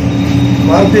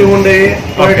 Hyundai,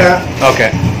 Toyota, okay,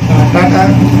 Tata.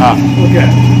 Okay,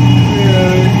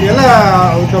 ಎಲ್ಲ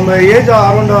ನಮ್ಮ ಏಜ್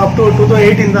ಅರೌಂಡ್ ಅಪ್ ಟು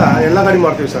 2008 ಇಂದ ಎಲ್ಲ ಗಾಡಿ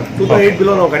ಮಾಡ್ತೀವಿ ಸರ್. 2008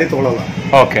 ಬಿಲೋ ನಾವು ಗಾಡಿ ತಗೊಳ್ಳಲ್ಲ.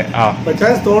 ಓಕೆ, ಬೈ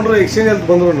ಚಾನ್ಸ್ ತಗೊಂಡ್ರು ಎಕ್ಸ್ಚೇಂಜ್ ಅಲ್ಲಿ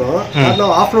ಬಂದ್ರು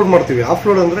ನಾವು ಆಫ್ ರೋಡ್ ಮಾಡ್ತೀವಿ. ಆಫ್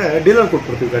ರೋಡ್ ಅಂದ್ರೆ ಡೀಲರ್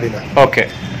ಕೊಟ್ಬಿಡ್ತೀವಿ ಗಾಡಿನ. ಓಕೆ,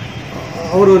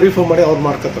 ಅವರು ರಿಫಾರ್ಮ್ ಮಾಡಿ ಅವ್ರು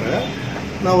ಮಾಡ್ಕೊತಾರೆ.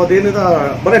 ನಾವು ಅದೇನಿದೆ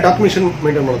ಬರೀ ಡಾಕ್ಯುಮೆಂಟೇಶನ್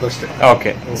ಮೇಂಟೈನ್ ಮಾಡೋದು ಅಷ್ಟೇ.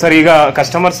 ಓಕೆ ಸರ್, ಈಗ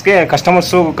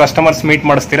ಕಸ್ಟಮರ್ಸ್ ಮೀಟ್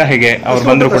ಮಾಡಿಸ್ತೀರಾ ಹೇಗೆ? ಅವ್ರು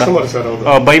ಬಂದ್ರು ಕೂಡ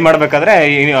ಬೈ ಮಾಡ್ಬೇಕಾದ್ರೆ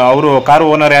ಅವರು ಕಾರು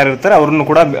ಓನರ್ ಯಾರು ಇರ್ತಾರೆ ಅವ್ರನ್ನು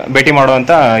ಕೂಡ ಭೇಟಿ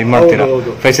ಮಾಡುವಂತ ಇದು ಮಾಡ್ತೀರಾ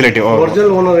ಫೆಸಿಲಿಟಿ?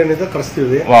 ಒರಿಜಿನಲ್ ಓನರ್ ಏನಿದೆ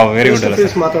ಕರೆಸ್ತೀವಿ, ವೆರಿ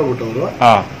ಗುಡ್ ಮಾತಾಡ್ಬಿಟ್ಟು ಅವರು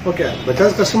ಓಕೆ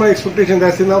ಬಜಾಜ್ ಕಸ್ಟಮರ್ ಎಕ್ಸ್ಪೆಕ್ಟೇಷನ್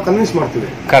ಜಾಸ್ತಿ ನಾವು ಕನ್ವಿನ್ಸ್ ಮಾಡ್ತೀವಿ,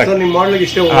 ನಿಮ್ ಮಾಡ್ಲಿಕ್ಕೆ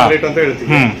ಇಷ್ಟೇ ರೇಟ್ ಅಂತ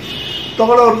ಹೇಳ್ತೀವಿ.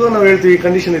 ತಗೊಳ್ಳೋರ್ಗು ನಾವು ಹೇಳ್ತೀವಿ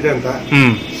ಕಂಡೀಷನ್ ಇದೆ ಅಂತ.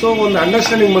 ಸೊ ಒಂದು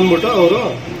ಅಂಡರ್ಸ್ಟ್ಯಾಂಡಿಂಗ್ ಬಂದ್ಬಿಟ್ಟು ಅವರು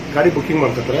ಗಾಡಿ ಬುಕಿಂಗ್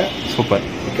ಮಾಡ್ತಾರೆ. ಸೂಪರ್.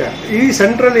 ಓಕೆ, ಈ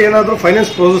ಸೆಂಟ್ರಲ್ ಏನಾದ್ರು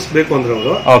ಫೈನಾನ್ಸ್ ಪ್ರೋಸೆಸ್ ಬೇಕು ಅಂದ್ರೆ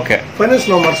ಅವರು ಫೈನಾನ್ಸ್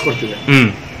ನಾವು ಮಾಡಿಸ್ಕೊಡ್ತೀವಿ.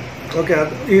 ಓಕೆ,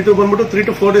 ಇದು ಬಂದ್ಬಿಟ್ಟು 3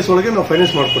 to 4 days ಒಳಗೆ ನಾವು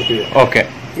ಫೈನಾನ್ಸ್ ಮಾಡ್ಕೊಡ್ತೀವಿ. ಓಕೆ,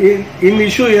 ಇನ್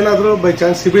ಇಶ್ಯೂ ಏನಾದ್ರು ಬೈ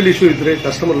ಚಾನ್ಸ್ ಸಿಬಿಲ್ ಇಶ್ಯೂ ಇದ್ರೆ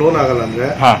ಕಸ್ಟಮರ್ ಲೋನ್ ಆಗಲ್ಲ ಅಂದ್ರೆ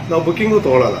ನಾವು ಬುಕಿಂಗು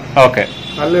ತಗೊಳಲ್ಲ. ಓಕೆ,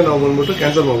 ಅಲ್ಲೇ ನಾವು ಬಂದ್ಬಿಟ್ಟು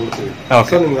ಕ್ಯಾನ್ಸಲ್ ಮಾಡ್ಬಿಡ್ತೀವಿ.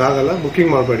 ಸರ್ ನಿಮ್ಗೆ ಆಗಲ್ಲ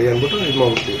ಬುಕಿಂಗ್ ಮಾಡಬೇಡಿ ಅಂದ್ಬಿಟ್ಟು ಇದು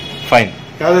ಮಾಡ್ಬಿಡ್ತೀವಿ. ಫೈನ್.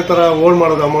 ಯಾವ್ದೇ ತರ ಹೋಲ್ಡ್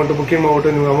ಮಾಡೋದು ಅಮೌಂಟ್ ಬುಕಿಂಗ್ ಮಾಡ್ಬಿಟ್ಟು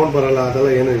ನಿಮ್ಗೆ ಅಮೌಂಟ್ ಬರಲ್ಲ, ಅದೆಲ್ಲ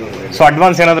ಏನೂ ಇಲ್ಲ. ಸೊ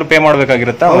ಅಡ್ವಾನ್ಸ್ ಏನಾದ್ರು ಪೇ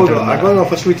ಮಾಡ್ಬೇಕಾಗಿರುತ್ತಾ? ಹೌದು, ಅಡ್ವಾನ್ಸ್ ನಾವು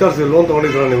ಫಸ್ಟ್ ವಿಚಾರಿಸ್ತೀವಿ. ಲೋನ್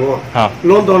ತಗೊಂಡಿದ್ರ ನೀವು?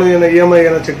 ಲೋನ್ ತಗೊಂಡಿದ್ದೀನ, EMI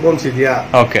ಏನೋ ಚೆಕ್ ಬೌನ್ಸ್ ಇದೆಯಾ?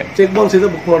 ಓಕೆ, ಚೆಕ್ ಬೌನ್ಸ್ ಇದೆ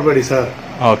ಬುಕ್ ಮಾಡಬೇಡಿ ಸರ್.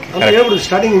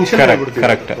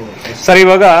 Correct sir.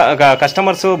 ಇವಾಗ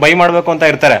ಕಸ್ಟಮರ್ಸ್ ಬೈ ಮಾಡ್ಬೇಕು ಅಂತ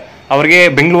ಇರ್ತಾರೆ, ಅವ್ರಿಗೆ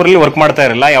ಬೆಂಗಳೂರಲ್ಲಿ ವರ್ಕ್ ಮಾಡ್ತಾ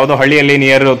ಇರಲ್ಲ, ಯಾವ್ದೋ ಹಳ್ಳಿಯಲ್ಲಿ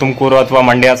ನಿಯರ್ ತುಮಕೂರು ಅಥವಾ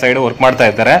ಮಂಡ್ಯ ಸೈಡ್ ವರ್ಕ್ ಮಾಡ್ತಾ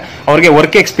ಇರ್ತಾರೆ, ಅವ್ರಿಗೆ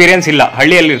ವರ್ಕ್ ಎಕ್ಸ್ಪೀರಿಯನ್ಸ್ ಇಲ್ಲ,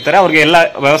 ಹಳ್ಳಿಯಲ್ಲಿ ಇರ್ತಾರೆ, ಅವ್ರಿಗೆ ಎಲ್ಲ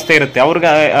ವ್ಯವಸ್ಥೆ ಇರುತ್ತೆ,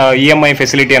 ಅವ್ರಿಗೆ EMI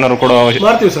ಫೆಸಿಲಿಟಿ ಏನಾದ್ರು ಕೊಡೋ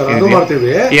ಮಾಡ್ತೀವಿ ಸರ್. ಅದು ಮಾಡ್ತೀವಿ.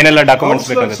 ಏನೆಲ್ಲ ಡಾಕ್ಯುಮೆಂಟ್ಸ್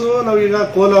ಬೇಕಾಗುತ್ತೆ? ನಾವೀಗ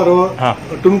ಕೋಲಾರು,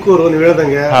 ತುಮಕೂರು, ನೀವು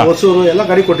ಹೇಳ್ದಂಗೆ ಹೊಸೂರು ಎಲ್ಲ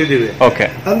ಗಾಡಿ ಕೊಟ್ಟಿದ್ದೀವಿ. ಓಕೆ,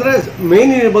 ಅಂದ್ರೆ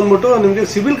ಮೇನ್ ಬಂದ್ಬಿಟ್ಟು ನಿಮ್ಗೆ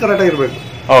ಸಿಬಿಲ್ ಕರೆಕ್ಟ್ ಆಗಿರ್ಬೇಕು,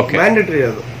 ಮ್ಯಾಂಡೇಟರಿ.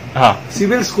 ಅದು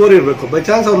ಸಿಬಿಲ್ ಸ್ಕೋರ್ ಇರಬೇಕು. ಬೈ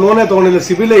ಚಾನ್ಸ್ ಅವ್ರು ಲೋನೇ ತಗೊಂಡಿಲ್ಲ,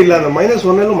 ಸಿಬಿಲೇ ಇಲ್ಲ ಅಂದ್ರೆ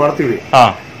 -1 ಮಾಡ್ತೀವಿ.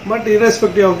 But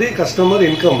irrespective of the customer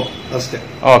income ಅಷ್ಟೇ.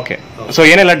 ಓಕೆ, ಸೊ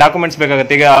ಏನೆಲ್ಲ ಡಾಕ್ಯುಮೆಂಟ್ಸ್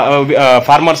ಬೇಕಾಗುತ್ತೆ? ಈಗ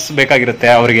ಫಾರ್ಮರ್ಸ್ ಬೇಕಾಗಿರುತ್ತೆ,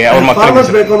 ಅವರಿಗೆ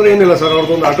ಫಾರ್ಮರ್ಸ್ ಬೇಕು ಅಂದ್ರೆ ಏನಿಲ್ಲ ಸರ್,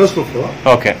 ಅವ್ರದ್ದೊಂದು address proof,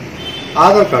 okay,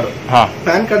 Aadhaar card,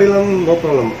 PAN card ಇಲ್ಲ no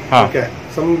problem. Okay,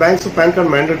 some banks PAN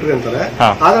card mandatory ಅಂತಾರೆ,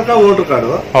 Aadhaar card, voter card.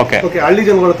 Okay, ಹಳ್ಳಿ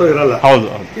ಜನಗಳ ಹತ್ರ ಇರಲ್ಲ. ಹೌದು,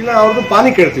 ಇಲ್ಲ ಅವ್ರದ್ದು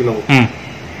ಪಾನಿ ಕೇಳ್ತೀವಿ ನಾವು,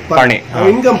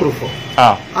 ಇನ್ಕಮ್ ಪ್ರೂಫ್.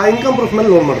 ಆ ಇನ್ಕಮ್ ಪ್ರೂಫ್ ಮೇಲೆ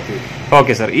ಲೋನ್ ಮಾಡ್ತೀವಿ.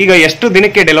 ಓಕೆ ಸರ್, ಈಗ ಎಷ್ಟು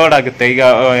ದಿನಕ್ಕೆ ಡೆಲಿವರ್ಡ್ ಆಗುತ್ತೆ? ಈಗ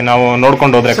ನಾವು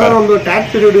ನೋಡ್ಕೊಂಡು ಹೋದ್ರೆ ಒಂದು ಟ್ಯಾಕ್ಸ್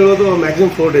ಪೀರಿಯಡ್ ಇರೋದು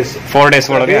ಮ್ಯಾಕ್ಸಿಮಮ್ 4 days. 4 days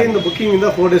ಒಳಗೆ, ಬುಕಿಂಗ್ ಇಂದ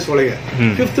 4 days ಒಳಗೆ.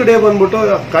 5th day ಬಂದ್ಬಿಟ್ಟು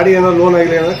ಗಾಡಿ ಏನೋ ಲೋನ್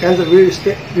ಆಗಿಲ್ಲ ಏನೋ cancel,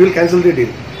 will cancel the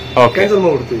deal, cancel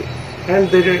ಮಾಡ್ಬಿಡ್ತೀವಿ. And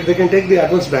they can take the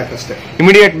advance back ಅಷ್ಟೇ.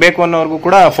 ಇಮಿಡಿಯೇಟ್ ಬೇಕು ಅನ್ನೋರ್ಗೂ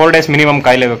ಕೂಡ 4 days ಮಿನಿಮಮ್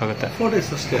ಕಾಯ್ಲೇಬೇಕಾಗುತ್ತೆ. 4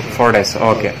 days ಅಷ್ಟೇ. 4 days.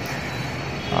 ಓಕೆ,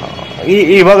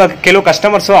 ಇವಾಗ ಕೆಲವು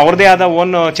ಕಸ್ಟಮರ್ಸ್ ಅವ್ರದೇ ಆದ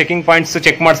ಓನ್ ಚೆಕಿಂಗ್ ಪಾಯಿಂಟ್ಸ್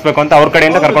ಚೆಕ್ ಮಾಡಿಸ್ಬೇಕು ಅಂತ ಅವ್ರ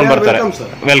ಕಡೆಯಿಂದ ಕರ್ಕೊಂಡು ಬರ್ತಾರೆ.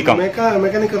 Welcome,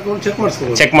 mechanic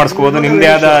check ಮಾಡಿಸ್ಕೋಬಹುದು. ನಿಮ್ದೇ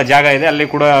ಆದ ಜಾಗ ಇದೆ, ಅಲ್ಲಿ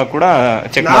ಕೂಡ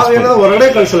ಚೆಕ್ ಮಾಡಿಸ್ಬೋದು. ಹೊರಗಡೆ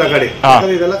ಕಳಿಸಲ್ಲ ಗಾಡಿ,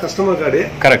 ಇದೆಲ್ಲ ಕಸ್ಟಮರ್ ಗಾಡಿ.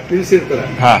 ಕರೆಕ್ಟ್, ನಿಲ್ಸಿರ್ತಾರೆ.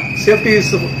 ಸೇಫ್ಟಿ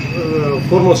ಇಸ್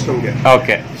ಫಾರ್ಮೋಸ್ಟ್ ನಮ್ಗೆ.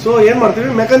 ಓಕೆ, ಸೊ ಏನ್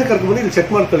ಮಾಡ್ತೀವಿ, ಮೆಕ್ಯಾನಿಕ್ ಕರ್ಕೊಂಡು ಬಂದು ಇಲ್ಲಿ ಚೆಕ್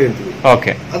ಮಾಡ್ಕೊಳ್ಳಿ ಅಂತೀವಿ.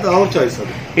 ಓಕೆ, ಅದು ಅವ್ರ ಚಾಯ್ಸ್.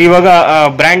 ಅದು ಇವಾಗ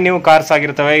ಬ್ರ್ಯಾಂಡ್ ನ್ಯೂ ಕಾರ್ಸ್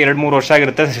ಆಗಿರ್ತವೆ, 2-3 ವರ್ಷ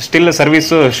ಆಗಿರುತ್ತೆ, ಸ್ಟಿಲ್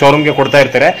ಸರ್ವಿಸ್ ಶೋರೂಮ್ಗೆ ಕೊಡ್ತಾ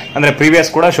ಇರ್ತಾರೆ, ಅಂದ್ರೆ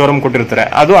ಪ್ರೀವಿಯಸ್ ಕೂಡ ಶೋರೂಮ್ ಕೊಟ್ಟಿರ್ತಾರೆ.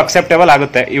 ಅದು ಅಕ್ಸೆಪ್ಟೇಬಲ್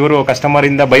ಆಗುತ್ತೆ. ಇವರು ಕಸ್ಟಮರ್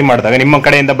ಇಂದ ಬೈ ಮಾಡಿದಾಗ, ನಿಮ್ಮ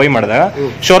ಕಡೆಯಿಂದ ಬೈ ಮಾಡಿದಾಗ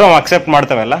ಶೋರೂಮ್ ಅಕ್ಸೆಪ್ಟ್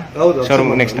ಮಾಡ್ತಾವಲ್ಲ,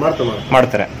 ಶೋರೂಮ್ ನೆಕ್ಸ್ಟ್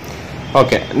ಮಾಡ್ತಾರೆ.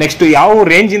 ಓಕೆ, ನೆಕ್ಸ್ಟ್ ಯಾವ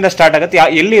ರೇಂಜ್ ಇಂದ ಸ್ಟಾರ್ಟ್ ಆಗುತ್ತೆ,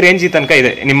 ಎಲ್ಲಿ ರೇಂಜ್ ತನಕ ಇದೆ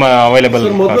ನಿಮ್ಮ ಅವೈಲೇಬಲ್?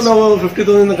 ಮೊದಲು ನಾವು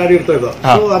 50,000 ಗಾಡಿ ಇರ್ತಾ ಇದ್ದು,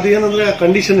 ಅದೇನಂದ್ರೆ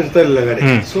ಕಂಡೀಷನ್ ಇರ್ತಾ ಇಲ್ಲ ಗಾಡಿ.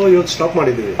 ಸೊ ಇವಾಗ ಸ್ಟಾಪ್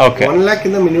ಮಾಡಿದ್ವಿ. 1 lakh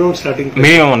ಇಂದ minimum starting.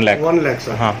 Minimum 1 lakh. 1 lakh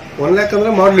sir. 1 lakh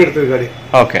ಅಂದ್ರೆ ಮಾಡಲ್ ಇರ್ತದೆ ಗಾಡಿ.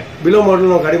 ಓಕೆ, ಬಿಲೋ ಮಾಡಲ್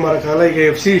ನಾವು ಗಾಡಿ ಮಾರಕ್ಕಾಗಲ್ಲ. ಈಗ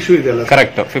FC ಇಶ್ಯೂ ಇದೆ ಅಲ್ಲ,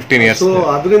 ಕರೆಕ್ಟ್, 15 years. ಸೊ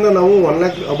ಅದರಿಂದ ನಾವು 1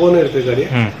 lakh ಅಬೋನೇ ಇರ್ತದೆ ಗಾಡಿ.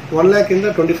 1 lakh ಇಂದ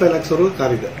 25 lakhs ವರೆಗೂ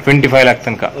ಕಾರ್ ಇದೆ. 25 lakh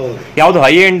ತನಕ. ಯಾವ್ದು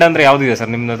ಹೈ ಎಂಡ್ ಅಂದ್ರೆ ಯಾವ್ದು ಇದೆ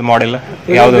ಸರ್ ನಿಮ್ದು ಮಾಡೆಲ್?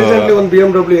 ಯಾವ್ದು? ಒಂದು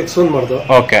BMW X1 ಮಾಡ್ದು.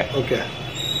 ಓಕೆ,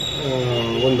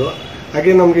 ಒಂದು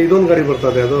ಹಾಗೆ ನಮ್ಗೆ ಇದೊಂದು ಗಾಡಿ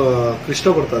ಬರ್ತದೆ, ಅದು ಕ್ರಿಸ್ಟೋ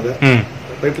ಬರ್ತದೆ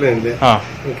ಪೈಪ್ಲೈನ್ ಇದೆ.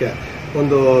 ಓಕೆ,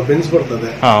 ಒಂದು ಬೆನ್ಸ್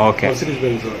ಬರ್ತದೆ, Mercedes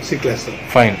Benz C class.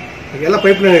 Fine, ಎಲ್ಲ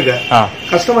ಪೈಪ್ಲೈನ್ ಇದೆ.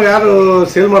 ಕಸ್ಟಮರ್ ಯಾರು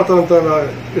ಸೇಲ್ ಮಾಡ್ತಾರಂತ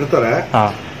ಇರ್ತಾರೆ,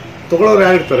 ತಗೊಳ್ಳೋರು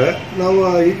ಯಾರು ಇರ್ತಾರೆ, ನಾವು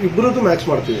ಇಬ್ಬರದ್ದು ಮ್ಯಾಚ್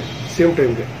ಮಾಡ್ತೀವಿ ಸೇಮ್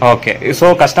ಟೈಮ್ಗೆ. ಓಕೆ, ಸೊ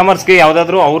ಕಸ್ಟಮರ್ಸ್ಗೆ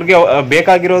ಯಾವ್ದಾದ್ರು ಅವ್ರಿಗೆ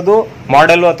ಬೇಕಾಗಿರೋದು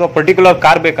ಮಾಡೆಲ್ ಅಥವಾ ಪರ್ಟಿಕ್ಯುಲರ್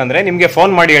ಕಾರ್ ಬೇಕಂದ್ರೆ ನಿಮ್ಗೆ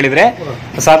ಫೋನ್ ಮಾಡಿ ಹೇಳಿದ್ರೆ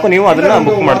ಸಾಕು, ನೀವು ಅದನ್ನ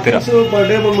ಬುಕ್ ಮಾಡ್ತೀರಾ. ಪರ್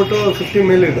ಡೇ ಬಂದ್ಬಿಟ್ಟು 15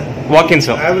 ಮೇಲೆ ಇದೆ ವಾಕ್-ಇನ್ಸ್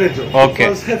ಆವರೇಜ್. ಓಕೆ,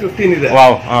 15 ಇದೆ.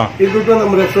 ವಾವ್. ಇದು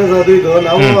ನಮ್ಮ ರೆಫರೆನ್ಸ್ ಅದು ಇದು.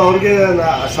 ನಾವು ಅವ್ರಿಗೆ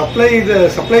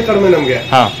ಸಪ್ಲೈ ಕಡಿಮೆ, ನಮ್ಗೆ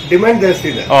ಡಿಮ್ಯಾಂಡ್ ಜಾಸ್ತಿ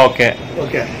ಇದೆ. Okay,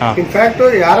 okay. ಇನ್ಫ್ಯಾಕ್ಟ್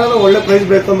ಯಾರಾದ್ರೂ ಒಳ್ಳೆ ಪ್ರೈಸ್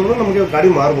ಬೇಕಂದ್ರೂ ನಮ್ಗೆ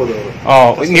ಗಾಡಿ ಮಾರ್ಬೋದು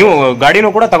ಅವರು. ನೀವು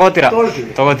ಗಾಡಿನೂ ಕೂಡ ತಗೋತೀರಾ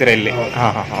ಇಲ್ಲಿ?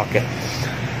 ಓಕೆ.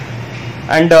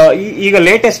 ಅಂಡ್ ಈಗ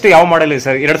ಲೇಟೆಸ್ಟ್ ಯಾವ ಮಾಡೆಲ್ ಇದೆ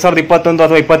ಸರ್? 2021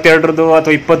 ಅಥವಾ 22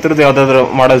 ಅಥವಾ 20 ಯಾವ್ದಾದ್ರು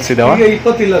ಮಾಡೆಲ್ಸ್ ಇದಾವ?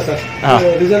 20 ಇಲ್ಲ ಸರ್.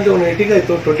 ರೀಸೆಂಟ್ 80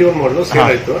 ಆಯ್ತು, 21 ಮಾಡಲು ಸೇಲ್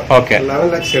ಆಯ್ತು. ಓಕೆ, 11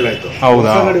 lakhs ಸೇಲ್ ಆಯ್ತು.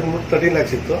 ಹೌದಾ? 13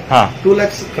 lakhs ಇತ್ತು, 2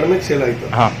 lakhs ಕಡಿಮೆ ಸೇಲ್ ಆಯ್ತು.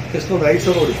 ಎಷ್ಟೊಂದು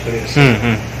 5,000 ಹೊಡಿತಾರೆ,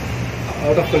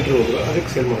 ಔಟ್ ಆಫ್ ಕಂಟ್ರಿ ಹೋದ್ರು,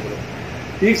 ಅದಕ್ಕೆ ಸೇಲ್ ಮಾಡಿದ್ರು.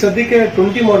 ಈಗ ಸದ್ಯಕ್ಕೆ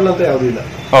 20 ಮಾಡಲ್ ಅಂತ ಯಾವ್ದು ಇಲ್ಲ.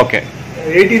 ಓಕೆ,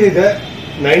 18 ಇದೆ,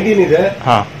 19 ಇದೆ,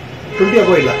 20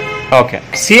 ಅಬೋ ಇಲ್ಲ. ಓಕೆ,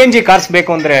 CNG ಕಾರ್ಸ್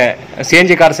ಬೇಕು ಅಂದ್ರೆ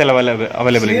CNG ಕಾರ್ಸ್ ಎಲ್ಲ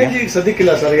ಅವೈಲೇಬಲ್ ಇದೆ?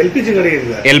 ಸದ್ಯಕ್ಕಿಲ್ಲ ಸರ್, LPG ಗಾಡಿ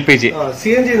ಇದೆ. LPG,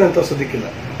 CNG ನಂತರ ಸದ್ಯಕ್ಕಿಲ್ಲ.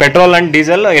 Petrol and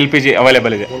diesel LPG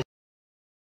available ಇದೆ.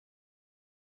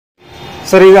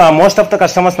 ಸರ್, ಈಗ ಮೋಸ್ಟ್ ಆಫ್ ದ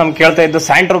ಕಸ್ಟಮರ್ಸ್ ನಮ್ಗೆ ಕೇಳ್ತಾ ಇದ್ದು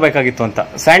ಸ್ಯಾಂಟ್ರೋ ಬೇಕಾಗಿತ್ತು ಅಂತ.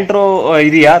 ಸ್ಯಾಂಟ್ರೋ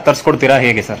ಇದೆಯಾ, ತರಿಸ್ಕೊಡ್ತೀರಾ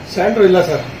ಹೇಗೆ ಸರ್? ಸ್ಯಾಂಟ್ರೋ ಇಲ್ಲ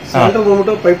ಸರ್, ಸೆಂಟ್ರಲ್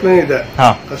ಬಂದ್ಬಿಟ್ಟು ಪೈಪ್ ಲೈನ್ ಇದೆ,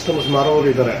 ಕಸ್ಟಮರ್ಸ್ ಮಾರೋರು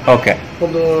ಇದ್ದಾರೆ. ಓಕೆ,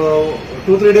 ಒಂದು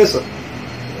 2-3 ಡೇಸ್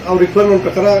ಅವ್ರ ರಿಕ್ವೈರ್ಮೆಂಟ್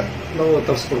ಪ್ರಕಾರ ನಾವು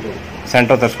ತರಿಸ್ಕೊಡ್ಬೋದು.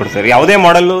 ಸೆಂಟ್ರ್ ತರಿಸ್ಕೊಡ್ತೀರಿ. ಯಾವುದೇ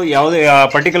ಮಾಡಲ್, ಯಾವುದೇ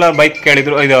ಪರ್ಟಿಕ್ಯುಲರ್ ಬೈಕ್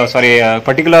ಕೇಳಿದ್ರು, ಇದು ಸಾರಿ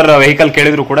ಪರ್ಟಿಕ್ಯುಲರ್ ವೆಹಿಕಲ್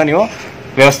ಕೇಳಿದ್ರು ಕೂಡ ನೀವು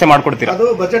ವ್ಯವಸ್ಥೆ ಮಾಡ್ಕೊಡ್ತೀರಾ? ಅದು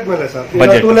ಬಜೆಟ್ ಮೇಲೆ ಸರ್.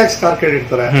 2 lakhs ಕಾರ್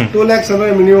ಕೇಳಿರ್ತಾರೆ, 2 lakhs ಅಂದ್ರೆ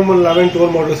ಮಿನಿಮಮ್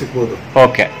 11-12 ಮಾಡಲ್ ಸಿಗ್ಬೋದು.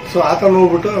 ಓಕೆ, ಸೊ ಆತರ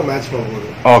ನೋಡ್ಬಿಟ್ಟು ಮ್ಯಾಚ್ ಮಾಡ್ಬೋದು.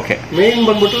 ಓಕೆ, ಮೇನ್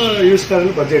ಬಂದ್ಬಿಟ್ಟು use car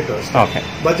budget. Okay,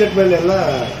 budget ಮೇಲೆ ಎಲ್ಲ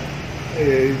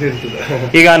ಇದಿರ್ತದೆ.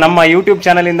 ಈಗ ನಮ್ಮ ಯೂಟ್ಯೂಬ್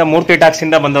ಚಾನಲ್ ಇಂದ ಮೂರ್ತಿ ಟಾಕ್ಸ್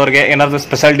ಇಂದ ಬಂದವರಿಗೆ ಏನಾದ್ರು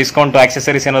ಸ್ಪೆಷಲ್ ಡಿಸ್ಕೌಂಟ್,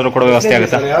 ಆಕ್ಸೆಸರೀಸ್ ಏನಾದ್ರು ಕೊಡೋ ವ್ಯವಸ್ಥೆ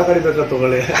ಆಗುತ್ತಾ? ಯಾವ ಗಾಡಿ ಬೇಕಾದ್ರೂ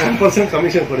ತಗೊಳ್ಳಿ, 1%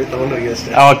 ಕಮಿಷನ್ ಕೊಡಿ ತಗೊಂಡೋಗಿ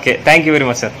ಅಷ್ಟೇ. Okay, thank you very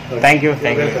much sir. Thank you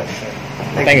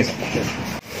sir.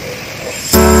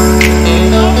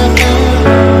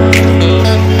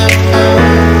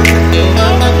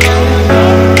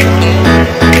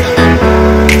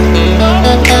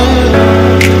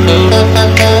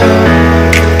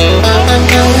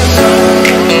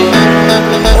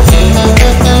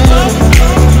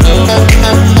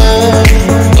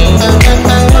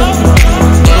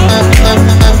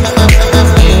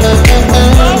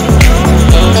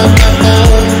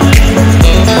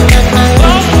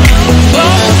 Wow.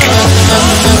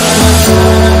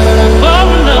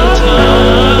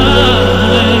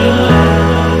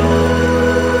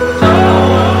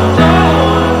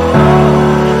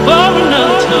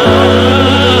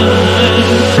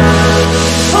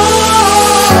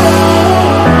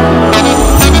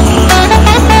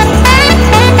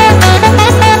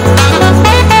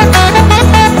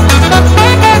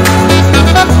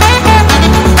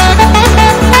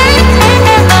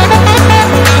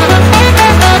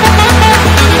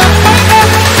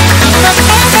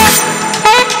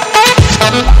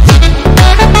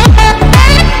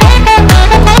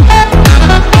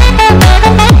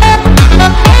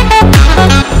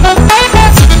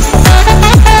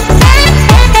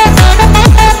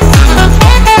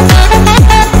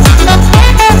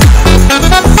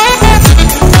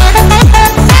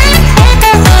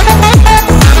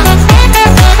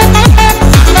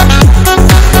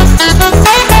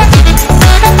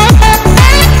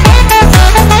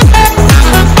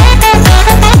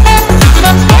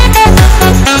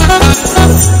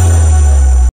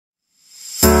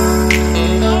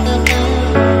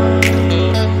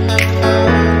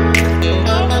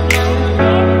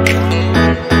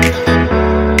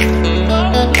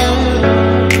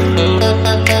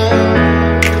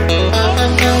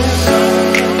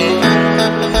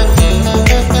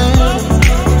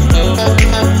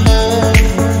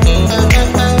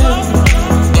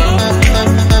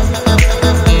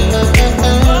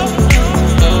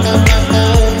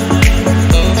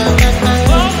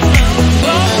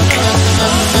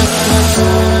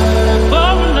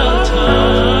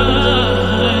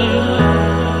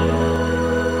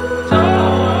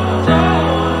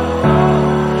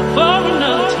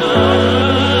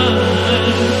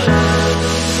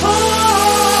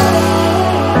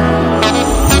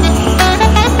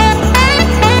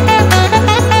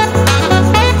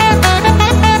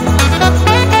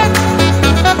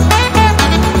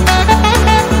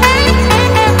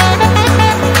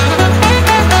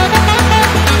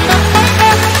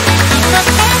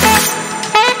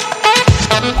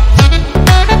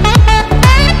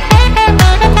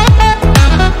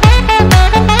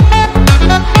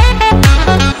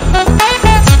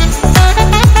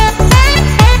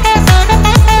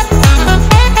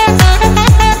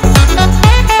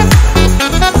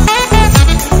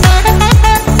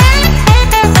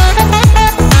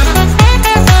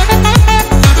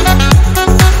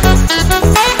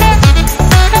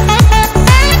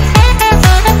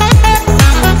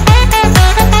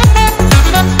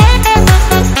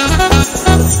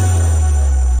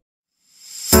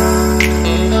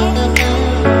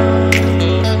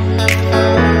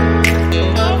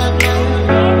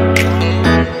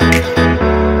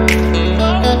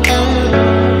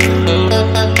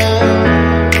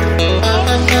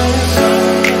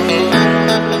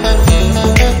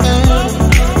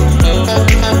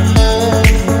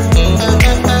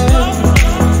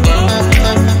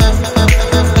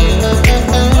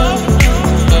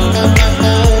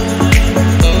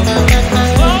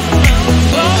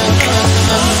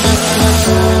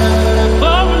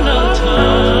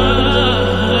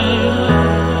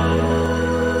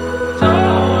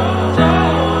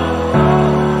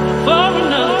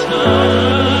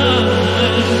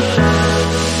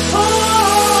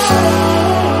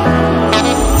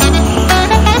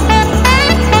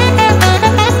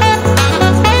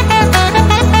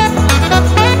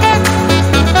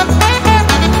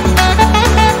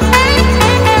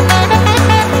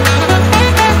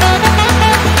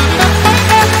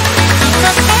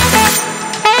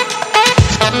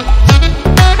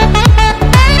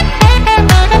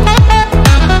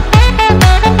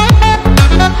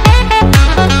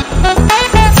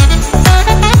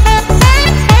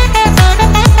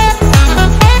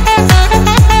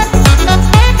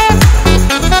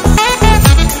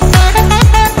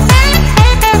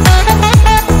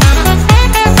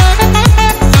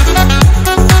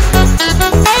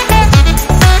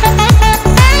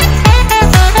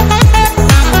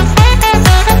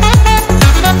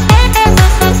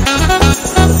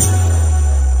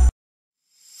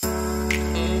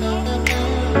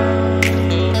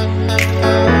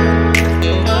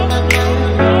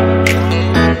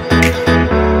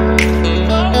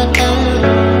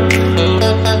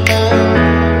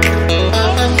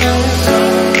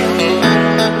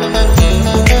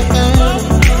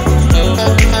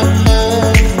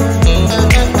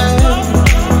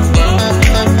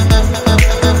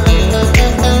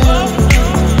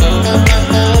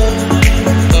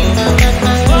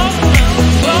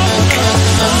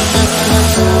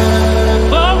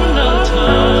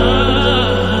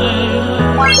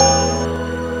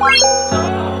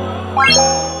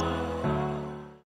 Talk.